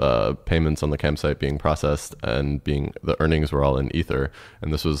of payments on the campsite being processed, and the earnings were all in Ether.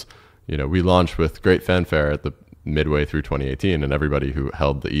 And this was, we launched with great fanfare at the midway through 2018, and everybody who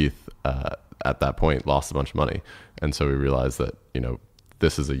held the ETH at that point lost a bunch of money. And so we realized that,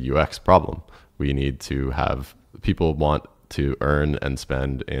 this is a UX problem. We need to have people want to earn and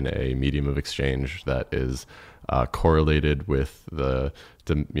spend in a medium of exchange that is correlated with the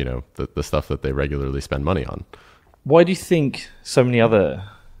stuff that they regularly spend money on. Why do you think so many other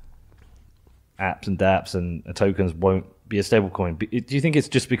apps and dApps and tokens won't be a stablecoin? Do you think it's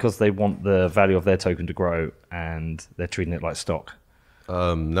just because they want the value of their token to grow and they're treating it like stock?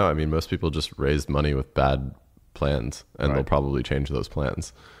 No, I mean, most people just raised money with bad plans, and Right. they'll probably change those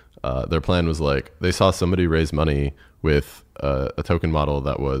plans. Their plan was like, they saw somebody raise money with a token model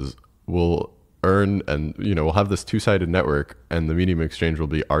that was, we'll earn and, we'll have this two-sided network and the medium of exchange will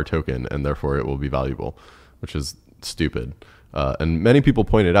be our token and therefore it will be valuable, which is stupid. And many people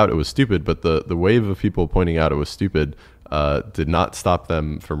pointed out it was stupid, but the wave of people pointing out it was stupid did not stop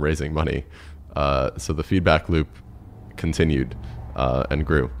them from raising money. So the feedback loop continued and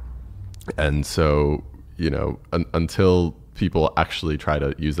grew. And so, until people actually try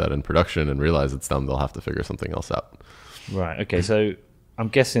to use that in production and realize it's dumb, they'll have to figure something else out. Right. Okay. So I'm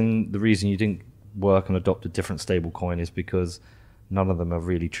guessing the reason you didn't work and adopt a different stable coin is because none of them are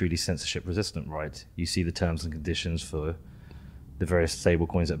really truly censorship resistant, right? You see the terms and conditions for the various stable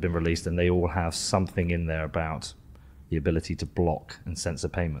coins that have been released, and they all have something in there about the ability to block and censor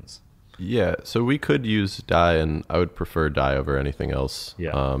payments. Yeah, so we could use DAI, and I would prefer DAI over anything else.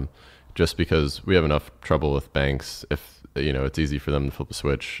 Yeah. Just because we have enough trouble with banks. If it's easy for them to flip a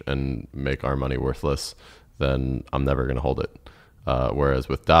switch and make our money worthless, then I'm never going to hold it. Whereas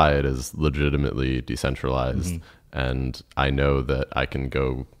with DAI, it is legitimately decentralized, and I know that I can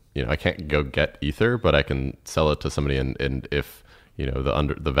go. I can't go get Ether, but I can sell it to somebody, and if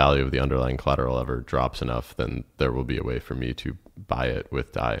the value of the underlying collateral ever drops enough, then there will be a way for me to buy it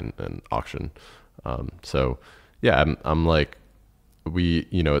with DAI and auction. So yeah, I'm like, we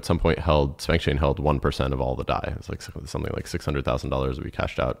at some point Spankchain held 1% of all the DAI. It's like something like $600,000 we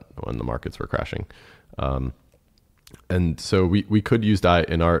cashed out when the markets were crashing. And so we could use DAI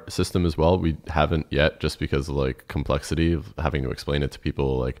in our system as well. We haven't yet, just because of like complexity of having to explain it to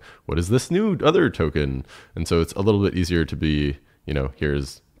people, like, what is this new other token? And so it's a little bit easier to be,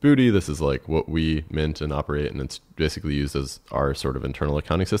 here's booty. This is like what we mint and operate, and it's basically used as our sort of internal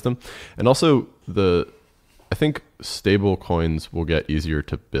accounting system. And also I think stable coins will get easier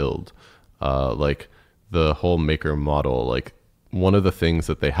to build. Like the whole maker model, like one of the things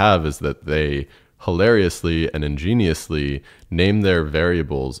that they have is that they hilariously and ingeniously name their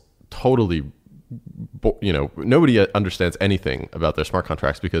variables totally, nobody understands anything about their smart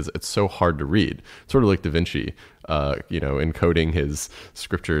contracts because it's so hard to read. Sort of like Da Vinci, encoding his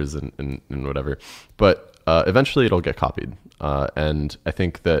scriptures and whatever. But eventually it'll get copied. And I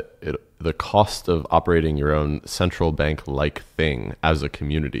think that the cost of operating your own central bank-like thing as a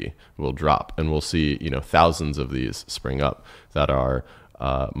community will drop. And we'll see, thousands of these spring up that are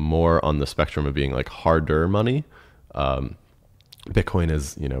more on the spectrum of being like harder money. Bitcoin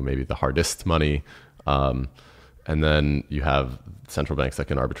is, maybe the hardest money. And then you have central banks that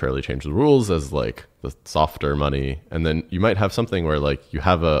can arbitrarily change the rules as like the softer money. And then you might have something where like you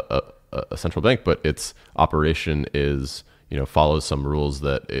have a central bank, but its operation is, follows some rules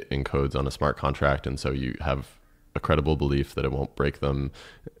that it encodes on a smart contract. And so you have a credible belief that it won't break them,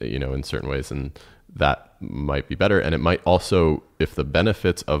 in certain ways, and that might be better. And it might also, if the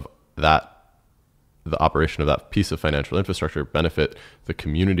benefits of the operation of that piece of financial infrastructure benefit the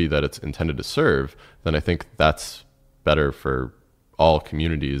community that it's intended to serve, then I think that's better for all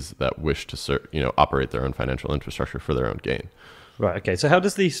communities that wish to operate their own financial infrastructure for their own gain. Right. Okay. So how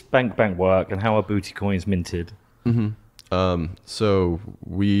does the Spank Bank work, and how are booty coins minted? So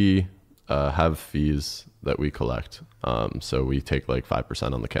we have fees that we collect. So we take like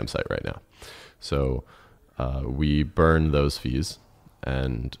 5% on the campsite right now. So we burn those fees,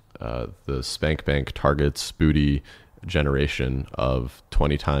 and the Spank Bank targets booty generation of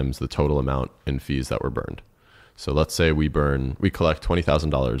 20 times the total amount in fees that were burned. So let's say we collect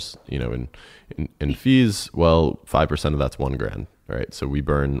 $20,000, in fees. Well, 5% of that's $1,000, right? So we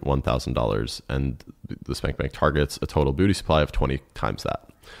burn $1,000, and the Spank Bank targets a total booty supply of 20 times that.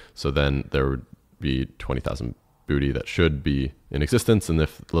 So then there would be 20,000 booty that should be in existence. And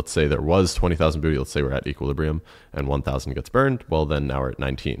if, let's say there was 20,000 booty, let's say we're at equilibrium and 1,000 gets burned, well, then now we're at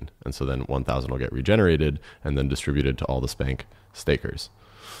 19. And so then 1,000 will get regenerated and then distributed to all the Spank stakers.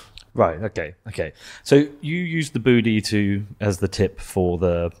 Right. Okay. So you use the booty as the tip for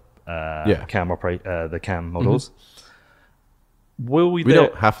the cam models. Will we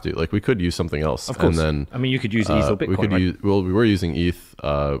don't have to. Like, we could use something else. Of course. And then, you could use ETH or Bitcoin. We were using ETH.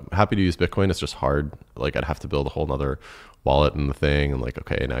 Happy to use Bitcoin. It's just hard. Like, I'd have to build a whole nother wallet in the thing. And like,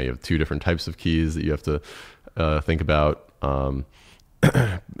 okay, now you have 2 different types of keys that you have to think about.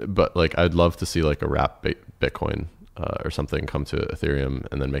 But like, I'd love to see like a wrap Bitcoin or something come to Ethereum,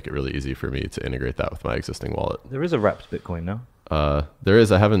 and then make it really easy for me to integrate that with my existing wallet. There is a wrapped Bitcoin now. There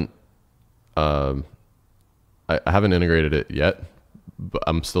is. I haven't integrated it yet, but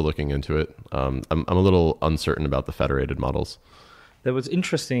I'm still looking into it. I'm a little uncertain about the federated models. There was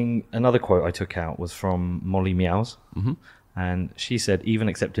another quote I took out was from Molly Meows. And she said, even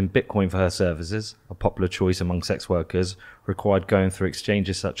accepting Bitcoin for her services, a popular choice among sex workers, required going through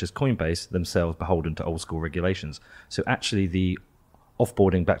exchanges such as Coinbase, themselves beholden to old school regulations. So actually the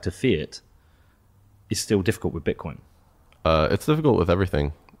offboarding back to fiat is still difficult with Bitcoin. It's difficult with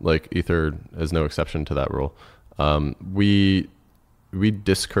everything. Like, Ether is no exception to that rule. We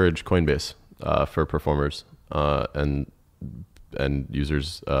discourage Coinbase for performers and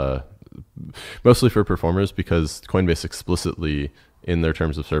users, mostly for performers, because Coinbase explicitly in their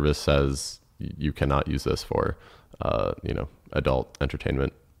terms of service says you cannot use this for adult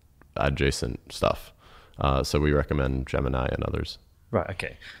entertainment adjacent stuff. So we recommend Gemini and others. Right.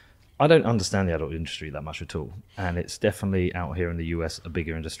 Okay. I don't understand the adult industry that much at all, and it's definitely out here in the US a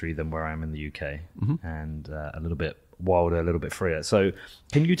bigger industry than where I am in the UK, and a little bit wilder, a little bit freer. So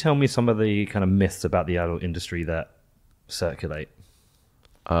can you tell me some of the kind of myths about the adult industry that circulate?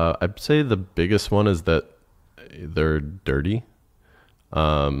 I'd say the biggest one is that they're dirty.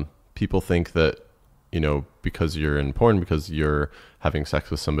 People think that, because you're in porn, because you're having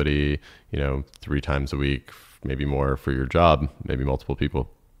sex with somebody, 3 times a week, maybe more for your job, maybe multiple people,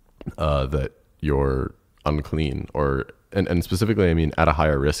 that you're unclean, and specifically, I mean, at a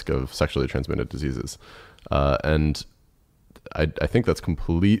higher risk of sexually transmitted diseases. And I think that's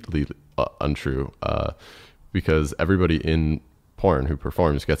completely untrue, because everybody in porn who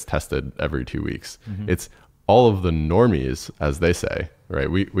performs gets tested every 2 weeks. It's all of the normies, as they say, right?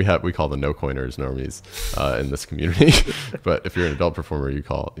 We call the no coiners normies in this community. But if you're an adult performer, you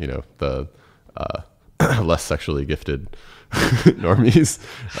call, the less sexually gifted normies.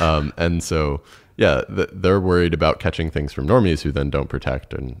 And so, yeah, they're worried about catching things from normies who then don't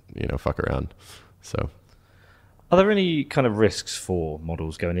protect and, fuck around. So, are there any kind of risks for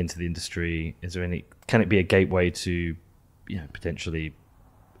models going into the industry? Can it be a gateway to, potentially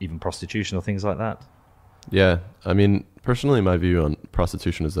even prostitution or things like that? Yeah. I mean, personally, my view on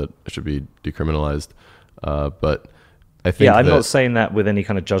prostitution is that it should be decriminalized. But I think I'm not saying that with any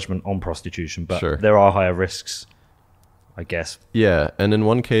kind of judgment on prostitution, but sure, there are higher risks, I guess. Yeah. And in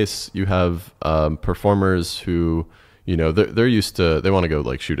one case, you have performers who, they're used to, they want to go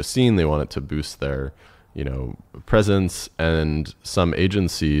like shoot a scene. They want it to boost their, presence. And some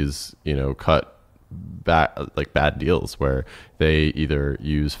agencies, cut bad deals where they either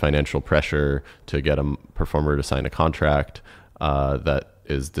use financial pressure to get a performer to sign a contract that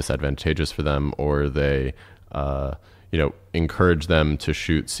is disadvantageous for them, or they encourage them to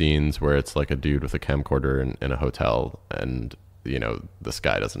shoot scenes where it's like a dude with a camcorder in a hotel, and this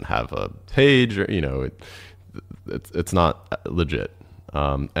guy doesn't have a page, or it's not legit.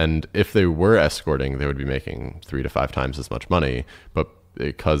 And if they were escorting, they would be making 3 to 5 times as much money, but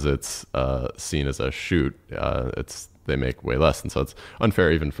because it's seen as a shoot, they make way less. And so it's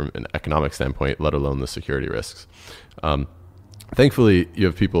unfair even from an economic standpoint, let alone the security risks. Thankfully, you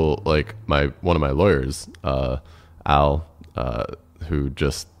have people like one of my lawyers, Al, who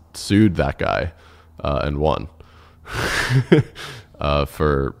just sued that guy and won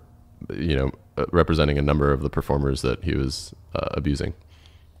for, representing a number of the performers that he was abusing.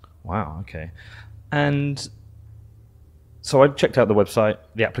 Wow. Okay. And so I checked out the website,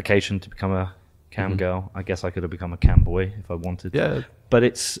 the application to become a cam girl. I guess I could have become a cam boy if I wanted. Yeah. But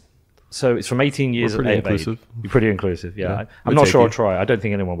it's from 18 years of age. Inclusive. You're pretty inclusive. Yeah. I'm We'd not take sure you. I'll try. I don't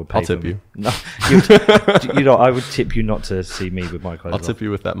think anyone would pay I'll for tip me. you. No. I would tip you not to see me with my clothes I'll off. tip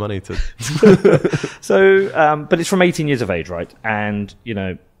you with that money to. So, but it's from 18 years of age, right? And,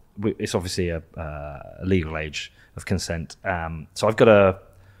 it's obviously a legal age of consent. So I've got a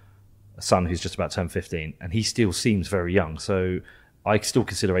son who's just about to turn 15, and he still seems very young. So I still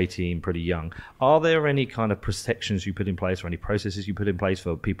consider 18 pretty young. Are there any kind of protections you put in place or any processes you put in place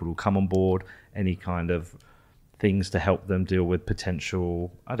for people who come on board? Any kind of things to help them deal with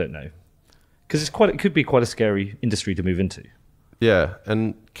potential, I don't know. Because it could be quite a scary industry to move into. Yeah,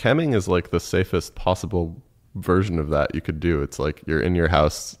 and camming is like the safest possible version of that you could do. It's like you're in your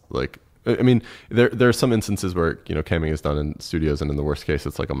house, like, I mean, there are some instances where, camming is done in studios, and in the worst case,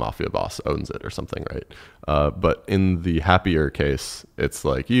 it's like a mafia boss owns it or something, right? But in the happier case, it's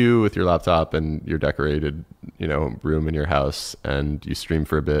like you with your laptop and your decorated, room in your house, and you stream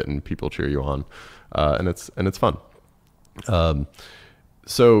for a bit and people cheer you on, and it's fun.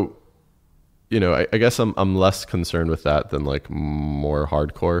 So, I guess I'm less concerned with that than like more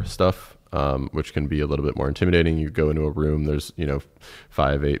hardcore stuff. Which can be a little bit more intimidating. You go into a room, there's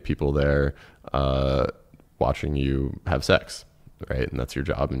 5-8 people there watching you have sex, right? And that's your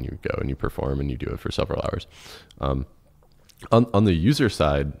job, and you go and you perform and you do it for several hours. On the user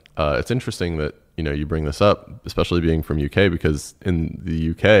side, it's interesting that you bring this up, especially being from UK, because in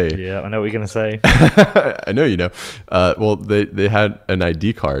the UK, Yeah, I know what you're going to say. I know well, they had an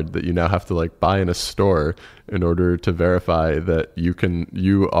ID card that you now have to like buy in a store in order to verify that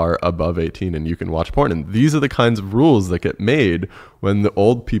you are above 18 and you can watch porn. And these are the kinds of rules that get made when the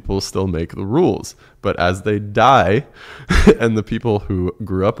old people still make the rules. But as they die, and the people who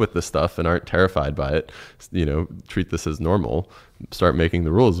grew up with this stuff and aren't terrified by it, treat this as normal, start making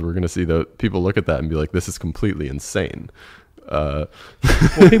the rules, we're going to see the people look at that and be like, this is completely insane. Well,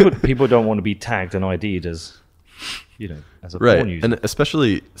 people don't want to be tagged and ID'd as a Right. porn user. And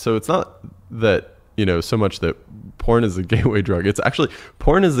especially, so it's not that, so much that porn is a gateway drug. It's actually,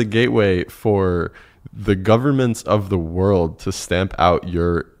 porn is the gateway for the governments of the world to stamp out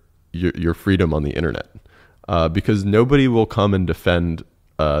your freedom on the internet. Because nobody will come and defend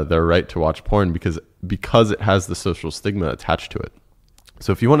their right to watch porn because it has the social stigma attached to it.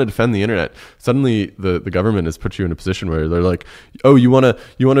 So if you want to defend the internet, suddenly the government has put you in a position where they're like, oh, you want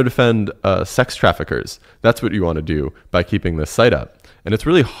to defend sex traffickers. That's what you want to do by keeping this site up. And it's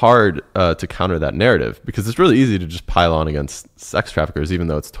really hard to counter that narrative, because it's really easy to just pile on against sex traffickers, even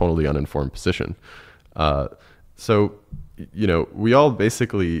though it's a totally uninformed position. So, we all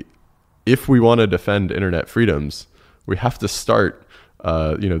basically, if we want to defend internet freedoms, we have to start,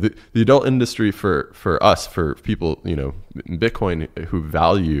 the adult industry for us, for people, in Bitcoin who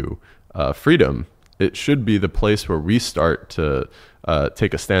value freedom, it should be the place where we start to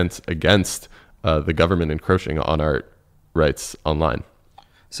take a stance against the government encroaching on our rights online.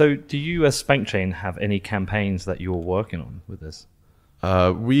 So do you as Spankchain have any campaigns that you're working on with this?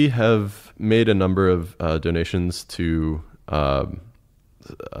 We have made a number of donations to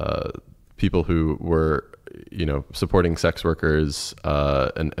people who were, supporting sex workers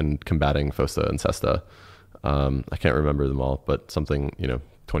and combating FOSTA and SESTA. I can't remember them all, but something,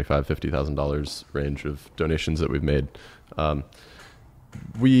 $25,000-$50,000 range of donations that we've made.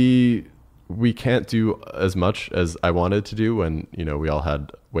 We can't do as much as I wanted to do when, we all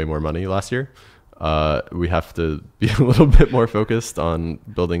had way more money last year. We have to be a little bit more focused on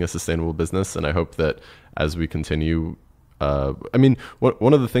building a sustainable business. And I hope that as we continue,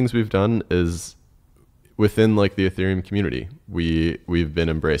 one of the things we've done is within like the Ethereum community, we've been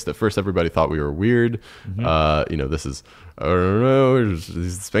embraced. At first, everybody thought we were weird. Mm-hmm. This is, I don't know,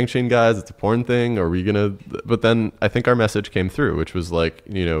 these Spankchain guys, it's a porn thing. Are we gonna? But then I think our message came through, which was like,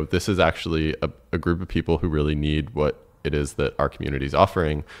 this is actually a group of people who really need what it is that our community is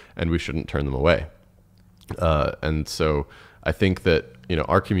offering, and we shouldn't turn them away. And so I think that,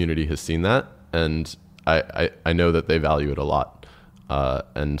 our community has seen that, and I know that they value it a lot.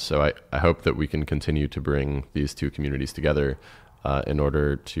 And so I hope that we can continue to bring these two communities together in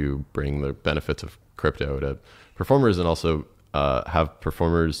order to bring the benefits of crypto to performers, and also have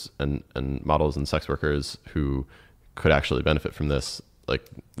performers and models and sex workers who could actually benefit from this, like,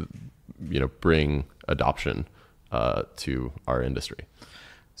 bring adoption to our industry.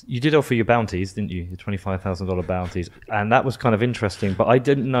 You did offer your bounties, didn't you? Your $25,000 bounties. And that was kind of interesting, but I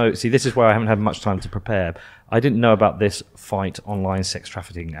didn't know. See, this is where I haven't had much time to prepare. I didn't know about this Fight Online Sex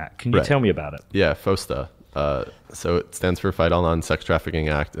Trafficking Act. Can you tell me about it? Yeah, FOSTA. So it stands for Fight Online Sex Trafficking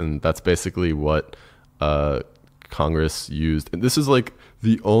Act, and that's basically what Congress used. And this is like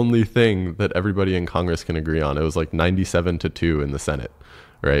the only thing that everybody in Congress can agree on. It was like 97-2 in the Senate,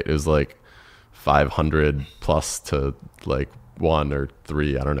 right? It was like 500 plus to like 1 or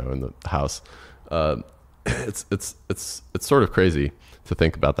 3, I don't know, in the House. It's sort of crazy to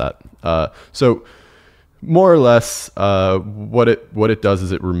think about that. So more or less, what it does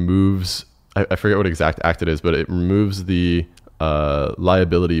is it removes, I forget what exact act it is, but it removes the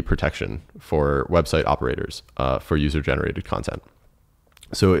liability protection for website operators for user-generated content.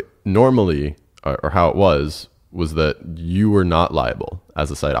 So normally, or how it was that you were not liable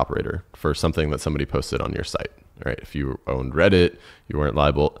as a site operator for something that somebody posted on your site, right? If you owned Reddit, you weren't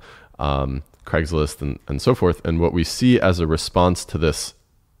liable, Craigslist, and so forth. And what we see as a response to this,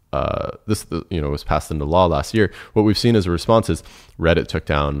 was passed into law last year. What we've seen as a response is Reddit took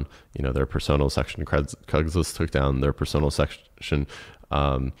down, their personal section. Craigslist took down their personal section.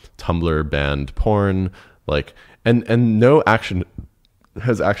 Tumblr banned porn, and no action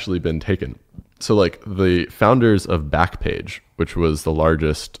has actually been taken. So like the founders of Backpage, which was the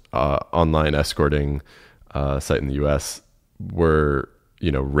largest online escorting site in the US, were,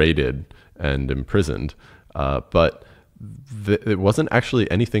 raided and imprisoned. But it wasn't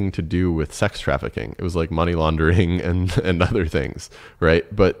actually anything to do with sex trafficking. It was like money laundering and other things, right?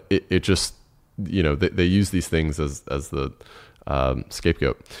 But it just, they use these things as the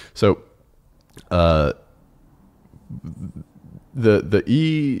scapegoat. So the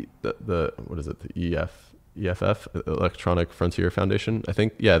EFF, Electronic Frontier Foundation, I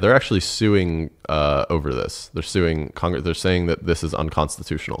think. Yeah, they're actually suing over this. They're suing Congress. They're saying that this is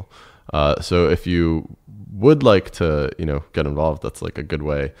unconstitutional. So if you would like to, get involved, that's like a good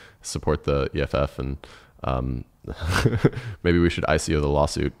way to support the EFF, and maybe we should ICO the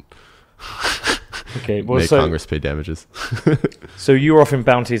lawsuit. Okay, well, make Congress pay damages. So you were offering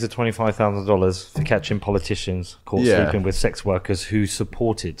bounties of $25,000 for catching politicians caught sleeping with sex workers who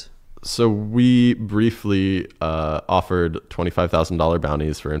supported. So we briefly offered $25,000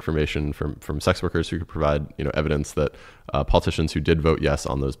 bounties for information from sex workers who could provide, evidence that politicians who did vote yes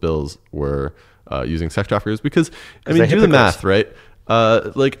on those bills were using sex traffickers. Because I mean, do the math, right?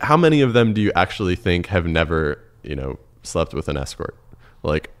 Like, how many of them do you actually think have never, slept with an escort?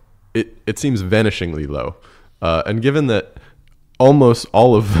 Like, it seems vanishingly low. And given that almost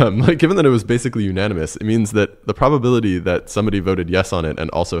all of them, like, given that it was basically unanimous, it means that the probability that somebody voted yes on it and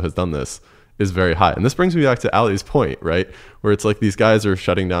also has done this is very high. And this brings me back to Allie's point, right? Where it's like these guys are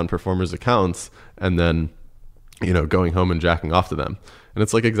shutting down performers' accounts and then, going home and jacking off to them. And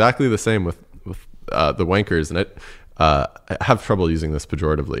it's like exactly the same with the wankers. And I have trouble using this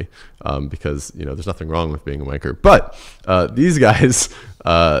pejoratively because, there's nothing wrong with being a wanker. But these guys,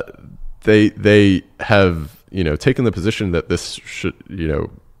 they have, taken the position that this should,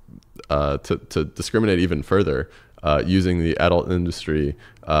 to discriminate even further, using the adult industry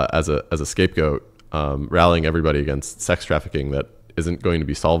as a scapegoat, rallying everybody against sex trafficking that isn't going to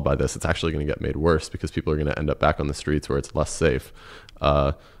be solved by this. It's actually going to get made worse because people are going to end up back on the streets where it's less safe.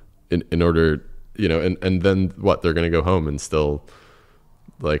 In order, and then what? They're going to go home and still,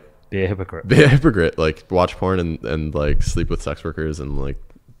 like, be a hypocrite. Like, watch porn and like sleep with sex workers, and like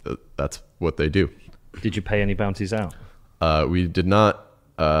that's what they do. Did you pay any bounties out? We did not.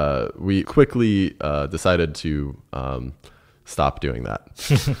 We quickly decided to stop doing that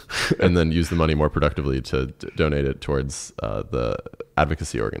and then use the money more productively to donate it towards the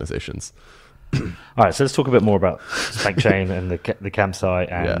advocacy organizations. All right, so let's talk a bit more about Spankchain and the campsite.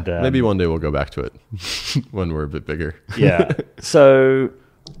 And maybe one day we'll go back to it when we're a bit bigger. Yeah. So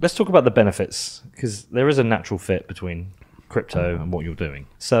let's talk about the benefits, because there is a natural fit between crypto and what you're doing.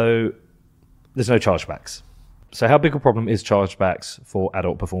 So there's no chargebacks. So how big a problem is chargebacks for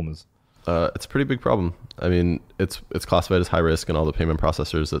adult performers? It's a pretty big problem. I mean, it's classified as high risk, and all the payment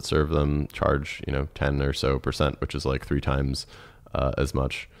processors that serve them charge 10 or so %, which is like 3 times as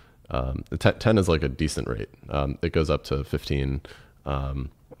much. 10 is like a decent rate. It goes up to 15,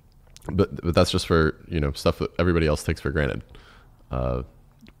 but that's just for stuff that everybody else takes for granted.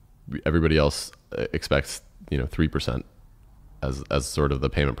 Everybody else expects 3% as sort of the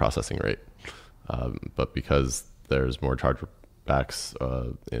payment processing rate. But because there's more chargebacks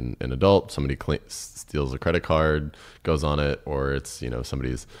in adult, somebody steals a credit card, goes on it, or it's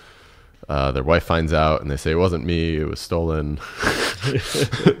somebody's their wife finds out and they say, it wasn't me, it was stolen.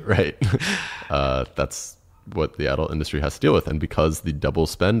 Right. That's what the adult industry has to deal with. And because the double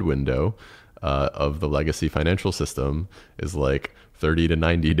spend window of the legacy financial system is like 30 to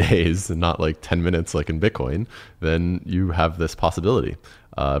 90 days and not like 10 minutes like in Bitcoin, then you have this possibility.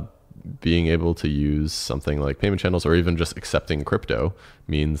 Being able to use something like payment channels or even just accepting crypto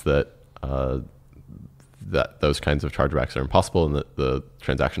means that that those kinds of chargebacks are impossible, and that the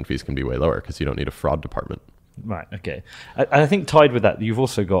transaction fees can be way lower because you don't need a fraud department. Right. Okay. I think tied with that, you've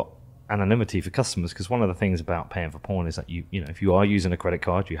also got anonymity for customers, because one of the things about paying for porn is that you know if you are using a credit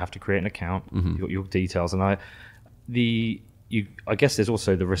card, you have to create an account. You've got your details, and I guess there's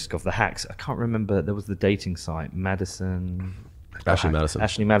also the risk of the hacks. I can't remember. There was the dating site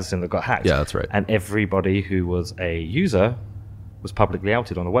Ashley Madison that got hacked. Yeah, that's right. And everybody who was a user was publicly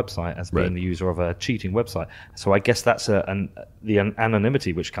outed on a website as being the user of a cheating website. So I guess that's the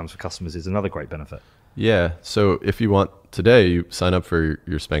anonymity which comes for customers is another great benefit. Yeah. So if you want today, you sign up for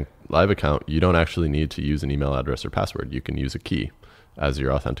your Spank Live account. You don't actually need to use an email address or password. You can use a key as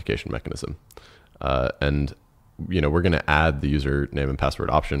your authentication mechanism. And we're going to add the username and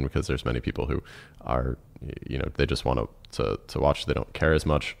password option because there's many people who are, they just want to watch. They don't care as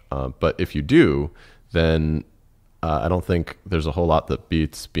much. But if you do, then I don't think there's a whole lot that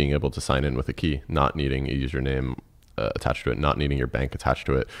beats being able to sign in with a key, not needing a username attached to it, not needing your bank attached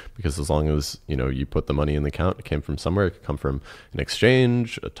to it, because as long as you put the money in the account, it came from somewhere. It could come from an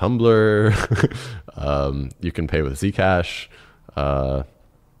exchange, a Tumblr. You can pay with Zcash.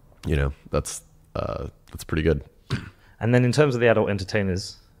 That's pretty good. And then in terms of the adult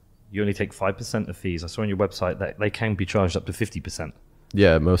entertainers, you only take 5% of fees. I saw on your website that they can be charged up to 50%.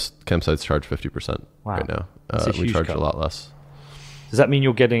 Yeah, most campsites charge 50% Wow. right now. huge We charge cut. a lot less. Does that mean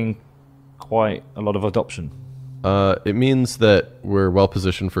you're getting quite a lot of adoption? It means that we're well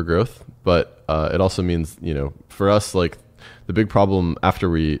positioned for growth, but it also means, for us, like the big problem after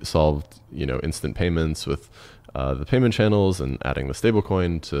we solved, instant payments with the payment channels and adding the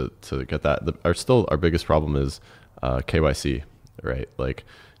stablecoin to get that, our biggest problem is KYC, right? Like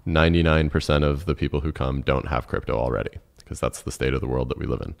 99% of the people who come don't have crypto already, because that's the state of the world that we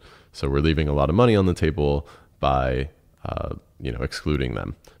live in. So we're leaving a lot of money on the table by excluding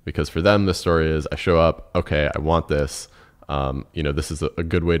them, because for them the story is, I show up, okay, I want this, this is a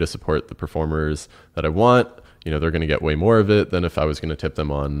good way to support the performers that I want. They're going to get way more of it than if I was going to tip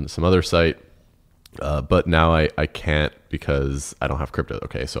them on some other site, but now I can't because I don't have crypto.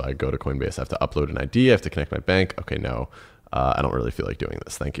 Okay, so I go to Coinbase, I have to upload an ID, I have to connect my bank. Okay, no, I don't really feel like doing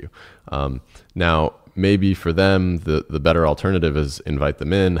this, thank you. Now maybe for them the better alternative is invite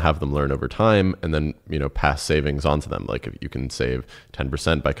them in, have them learn over time, and then pass savings on to them. Like if you can save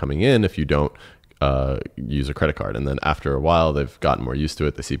 10% by coming in if you don't use a credit card, and then after a while they've gotten more used to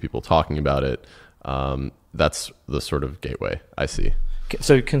it, they see people talking about it. That's the sort of gateway I see.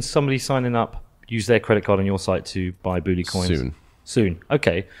 So can somebody signing up use their credit card on your site to buy Booty coins? Soon.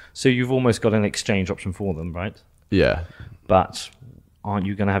 Okay, so you've almost got an exchange option for them, right? Yeah. But aren't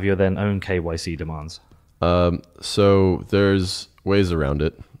you going to have your then own KYC demands? So there's ways around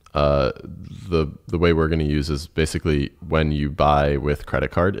it. The way we're going to use is basically when you buy with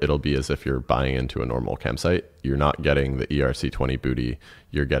credit card, it'll be as if you're buying into a normal campsite. You're not getting the ERC20 booty.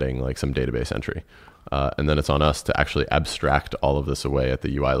 You're getting like some database entry. And then it's on us to actually abstract all of this away at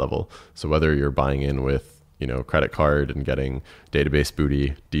the UI level. So whether you're buying in with, credit card and getting database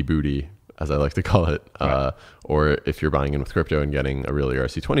booty, debooty, as I like to call it, right. Or if you're buying in with crypto and getting a real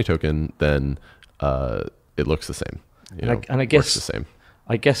ERC20 token, then it looks the same. And I guess works the same.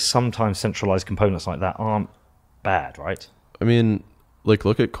 I guess sometimes centralized components like that aren't bad, right? I mean, like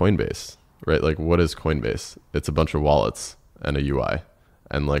look at Coinbase, right? Like what is Coinbase? It's a bunch of wallets and a UI.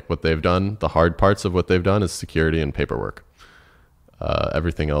 And like what they've done, the hard parts of what they've done is security and paperwork.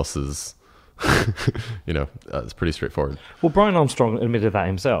 Everything else is, it's pretty straightforward. Well, Brian Armstrong admitted that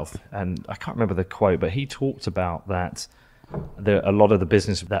himself, and I can't remember the quote, but he talked about that a lot of the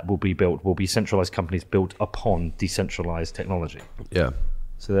business that will be built will be centralized companies built upon decentralized technology. Yeah.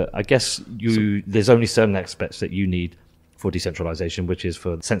 So that I guess there's only certain aspects that you need for decentralization, which is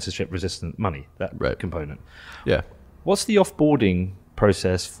for censorship-resistant money, that right. component. Yeah. What's the offboarding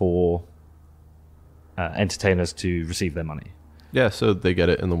process for entertainers to receive their money? Yeah, so they get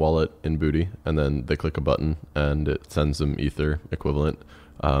it in the wallet in Booty, and then they click a button, and it sends them Ether equivalent.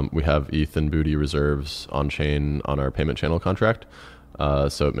 We have ETH and Booty reserves on chain on our payment channel contract,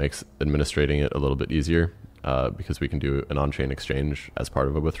 so it makes administrating it a little bit easier because we can do an on-chain exchange as part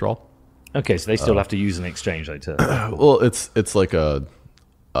of a withdrawal. Okay, so they still have to use an exchange though. Well, it's like a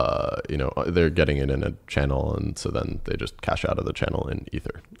you know, they're getting it in a channel, and so then they just cash out of the channel in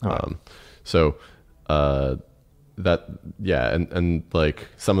Ether. Right. So that, yeah, and like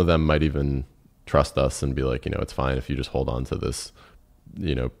some of them might even trust us and be like, you know, it's fine if you just hold on to this,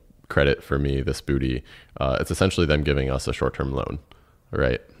 you know, credit for me, this booty. It's essentially them giving us a short-term loan,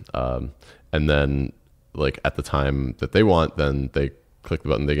 right? And then like at the time that they want, then they click the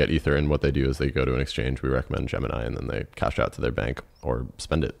button, they get Ether, and what they do is they go to an exchange. We recommend Gemini, and then they cash out to their bank or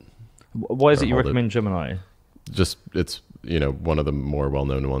spend it. Why is it you recommend Gemini? Just, it's, you know, one of the more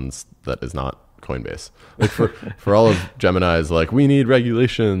well-known ones that is not Coinbase. Like for all of Gemini's, like, we need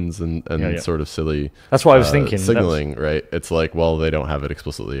regulations and sort of silly. That's what I was thinking. Signaling, right? It's like, well, they don't have it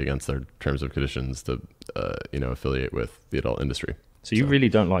explicitly against their terms of conditions to, you know, affiliate with the adult industry. So you really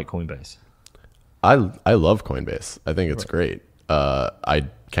don't like Coinbase? I love Coinbase. I think it's great. I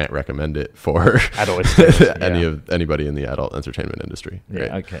can't recommend it for adult anybody in the adult entertainment industry. Yeah,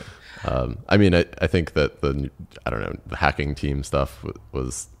 right? okay. I mean, I think that the hacking team stuff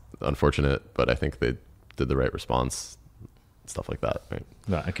was unfortunate, but I think they did the right response, stuff like that.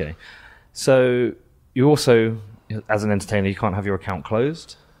 Right. Okay. So you also, as an entertainer, you can't have your account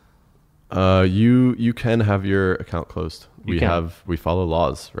closed. You can have your account closed. We follow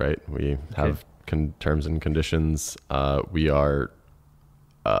laws, right? We have terms and conditions. We are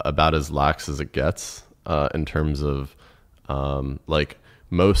about as lax as it gets in terms of like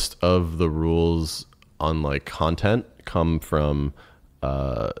most of the rules on like content come from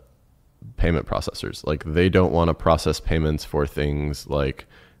payment processors. Like they don't want to process payments for things like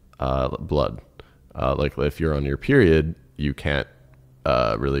blood. Like if you're on your period, you can't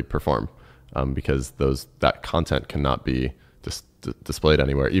really perform because that content cannot be displayed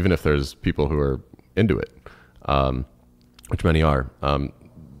anywhere, even if there's people who are into it, which many are.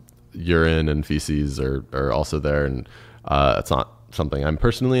 Urine and feces are also there, and it's not something I'm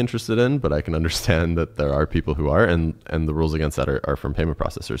personally interested in, but I can understand that there are people who are, and the rules against that are from payment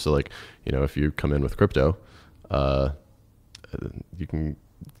processors. So like, you know, if you come in with crypto, you can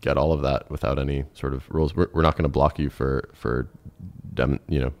get all of that without any sort of rules. We're not going to block you for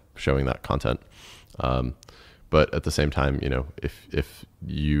showing that content. But at the same time, you know, if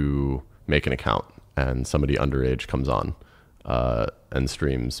you make an account and somebody underage comes on and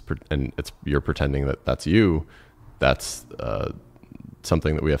streams, and you're pretending that that's you, that's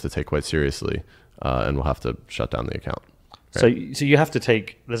something that we have to take quite seriously, and we'll have to shut down the account. Right? So you have to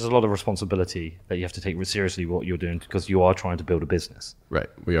take, there's a lot of responsibility that you have to take seriously what you're doing, because you are trying to build a business. Right.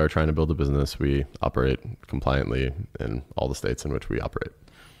 We are trying to build a business. We operate compliantly in all the states in which we operate.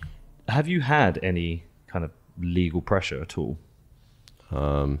 Have you had any kind of legal pressure at all?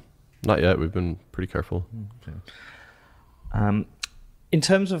 Not yet. We've been pretty careful. Okay. In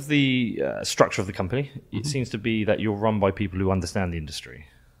terms of the structure of the company, it seems to be that you're run by people who understand the industry.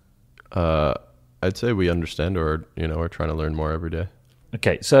 I'd say we understand, or we're trying to learn more every day.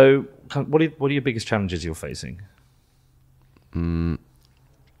 Okay, so what are your biggest challenges you're facing? I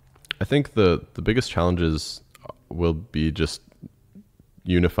think the biggest challenges will be just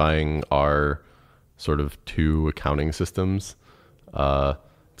unifying our sort of two accounting systems.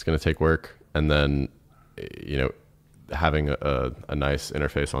 It's going to take work, and then having a nice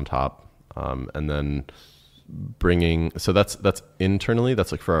interface on top, and then bringing, so that's internally,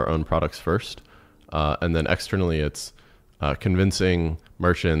 that's like for our own products first, and then externally it's convincing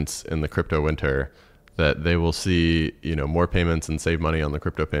merchants in the crypto winter that they will see more payments and save money on the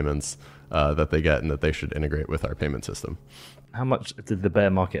crypto payments that they get, and that they should integrate with our payment system. How much did the bear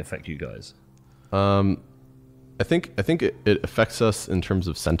market affect you guys? I think it affects us in terms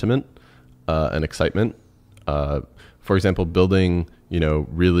of sentiment and excitement. For example, building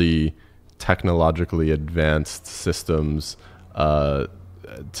really technologically advanced systems to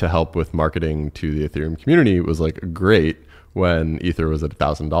help with marketing to the Ethereum community was like great when Ether was at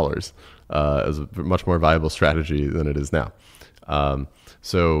 $1,000. It was a much more viable strategy than it is now.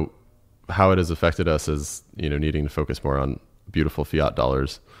 So how it has affected us is needing to focus more on beautiful fiat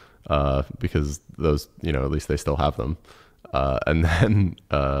dollars, because those at least they still have them, and then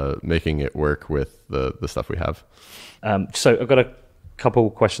making it work with the stuff we have. So I've got a couple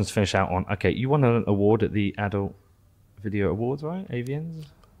questions to finish out on. Okay, you won an award at the Adult Video Awards, right? AVNs?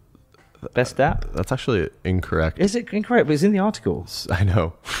 Best app? That's actually incorrect. Is it incorrect? But it's in the article. I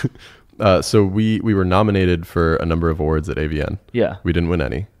know. So we were nominated for a number of awards at AVN. Yeah. We didn't win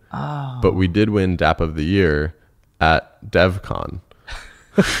any. Oh. But we did win DApp of the Year at DevCon.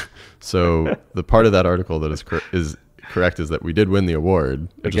 So the part of that article that is correct is that we did win the award.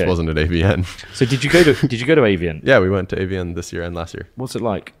 It just wasn't at AVN. So did you go to AVN? Yeah, we went to AVN this year and last year. What's it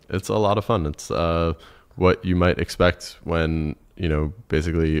like? It's a lot of fun. It's what you might expect when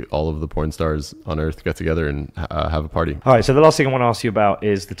basically all of the porn stars on Earth get together and have a party. All right, so the last thing I want to ask you about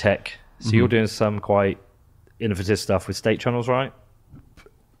is the tech. So you're doing some quite innovative stuff with state channels, right?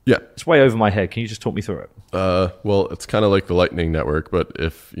 Yeah. It's way over my head. Can you just talk me through it? Well, it's kind of like the Lightning Network, but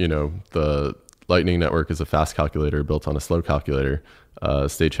if, the Lightning Network is a fast calculator built on a slow calculator,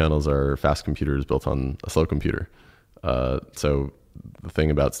 state channels are fast computers built on a slow computer. So the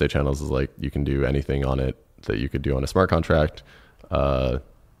thing about state channels is like you can do anything on it that you could do on a smart contract, as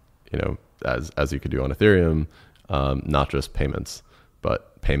you could do on Ethereum, not just payments,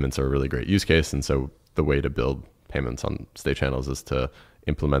 but payments are a really great use case. And so the way to build payments on state channels is to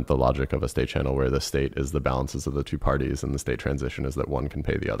implement the logic of a state channel where the state is the balances of the two parties and the state transition is that one can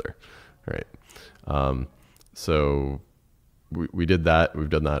pay the other, right? So we did that. We've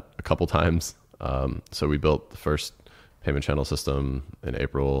done that a couple times. So we built the first payment channel system in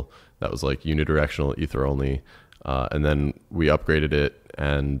April that was like unidirectional Ether only. And then we upgraded it.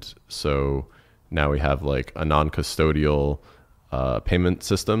 And so now we have like a non-custodial payment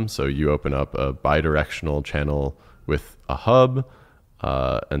system. So you open up a bidirectional channel with a hub.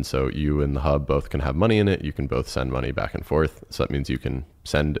 And so you and the hub both can have money in it. You can both send money back and forth. So that means you can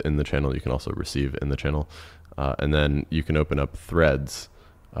send in the channel. You can also receive in the channel. And then you can open up threads,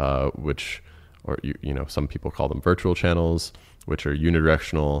 which, or some people call them virtual channels, which are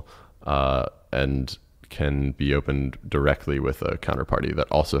unidirectional and can be opened directly with a counterparty that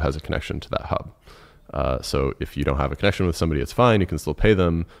also has a connection to that hub. So if you don't have a connection with somebody, it's fine. You can still pay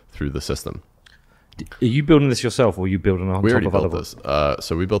them through the system. Are you building this yourself, or are you building on top of other this?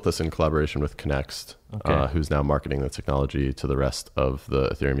 So we built this in collaboration with Connext, who's now marketing the technology to the rest of the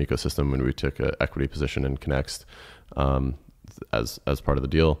Ethereum ecosystem. When we took an equity position in Connext as part of the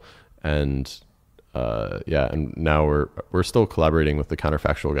deal, and and now we're still collaborating with the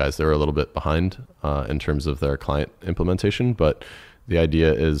counterfactual guys. They're a little bit behind in terms of their client implementation, but the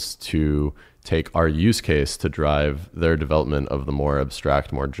idea is to take our use case to drive their development of the more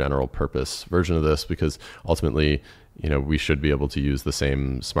abstract, more general purpose version of this, because ultimately, we should be able to use the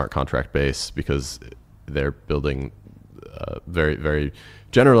same smart contract base because they're building very, very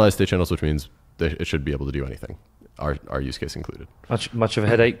generalized state channels, which means it should be able to do anything, our use case included. Much of a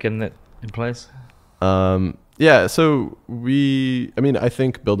headache getting it in place? Yeah, so I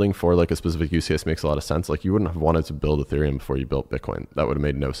think building for like a specific use case makes a lot of sense. Like you wouldn't have wanted to build Ethereum before you built Bitcoin. That would have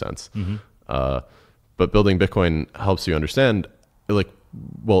made no sense. Mm-hmm. But building Bitcoin helps you understand, let's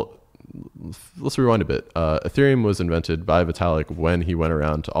rewind a bit. Ethereum was invented by Vitalik when he went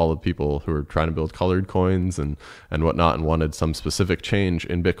around to all the people who were trying to build colored coins and whatnot and wanted some specific change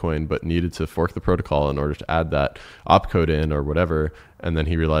in Bitcoin, but needed to fork the protocol in order to add that opcode in or whatever. And then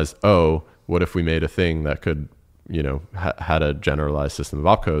he realized, what if we made a thing that could, had a generalized system of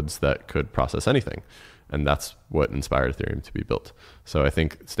opcodes that could process anything? And that's what inspired Ethereum to be built. So I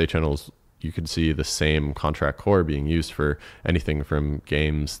think state channels, you could see the same contract core being used for anything from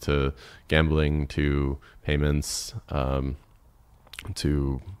games to gambling to payments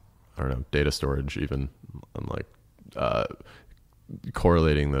to, data storage even, and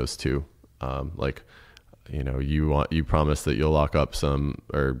correlating those two. You promise that you'll lock up some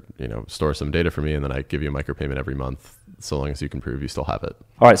or, store some data for me, and then I give you a micropayment every month, so long as you can prove you still have it.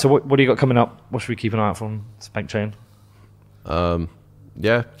 All right. So what do you got coming up? What should we keep an eye out for on Spankchain?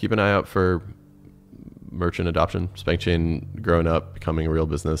 Keep an eye out for merchant adoption. Spankchain growing up, becoming a real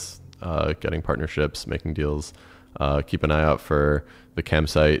business, getting partnerships, making deals. Keep an eye out for the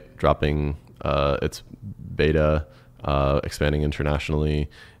campsite dropping its beta, expanding internationally,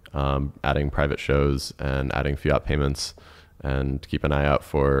 adding private shows and adding fiat payments, and keep an eye out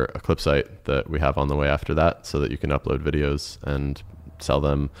for a clip site that we have on the way after that so that you can upload videos and sell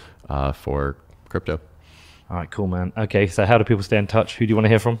them for crypto. All right, cool, man. Okay, so how do people stay in touch? Who do you want to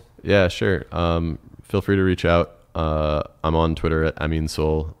hear from? Yeah, sure. Feel free to reach out. I'm on Twitter at Ameen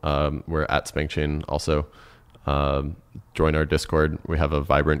Sol. We're at Spankchain also. Join our Discord. We have a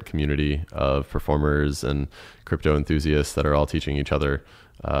vibrant community of performers and crypto enthusiasts that are all teaching each other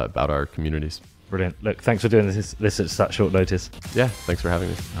about our communities. Brilliant. Look, thanks for doing this at such short notice. Yeah, thanks for having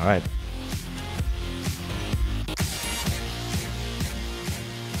me. All right.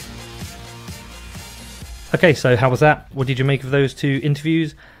 Okay, so how was that? What did you make of those two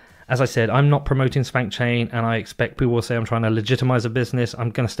interviews? As I said, I'm not promoting Spankchain, and I expect people will say I'm trying to legitimize a business. I'm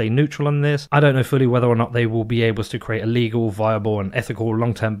going to stay neutral on this. I don't know fully whether or not they will be able to create a legal, viable, and ethical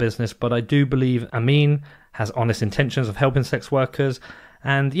long-term business, but I do believe Ameen has honest intentions of helping sex workers,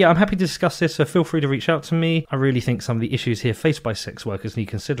 And yeah, I'm happy to discuss this, so feel free to reach out to me. I really think some of the issues here faced by sex workers need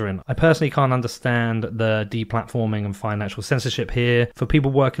considering. I personally can't understand the deplatforming and financial censorship here for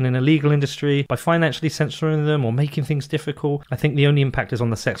people working in a legal industry by financially censoring them or making things difficult. I think the only impact is on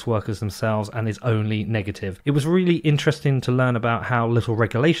the sex workers themselves and is only negative. It was really interesting to learn about how little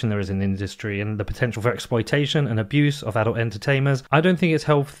regulation there is in the industry and the potential for exploitation and abuse of adult entertainers. I don't think it's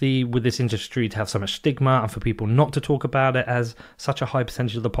healthy with this industry to have so much stigma and for people not to talk about it, as such a high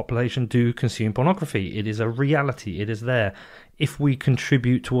percentage of the population do consume pornography. It is a reality. It is there. If we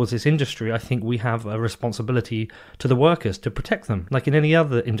contribute towards this industry, I think we have a responsibility to the workers to protect them. Like in any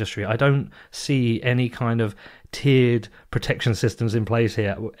other industry, I don't see any kind of tiered protection systems in place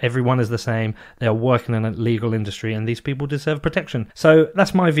here. Everyone is the same. They are working in a legal industry and these people deserve protection. So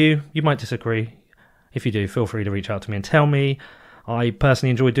that's my view. You might disagree. If you do, feel free to reach out to me and tell me. I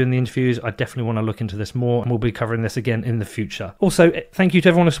personally enjoy doing the interviews. I definitely want to look into this more, and we'll be covering this again in the future. Also, thank you to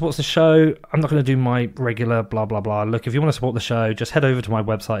everyone who supports the show. I'm not going to do my regular blah, blah, blah. Look, if you want to support the show, just head over to my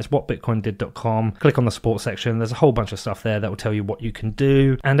website. It's whatbitcoindid.com. Click on the support section. There's a whole bunch of stuff there that will tell you what you can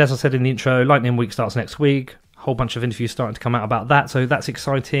do. And as I said in the intro, Lightning Week starts next week. Whole bunch of interviews starting to come out about that, so that's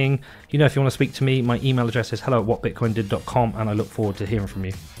exciting. You know, if you want to speak to me, my email address is hello@whatbitcoindid.com, and I look forward to hearing from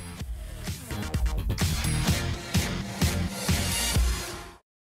you.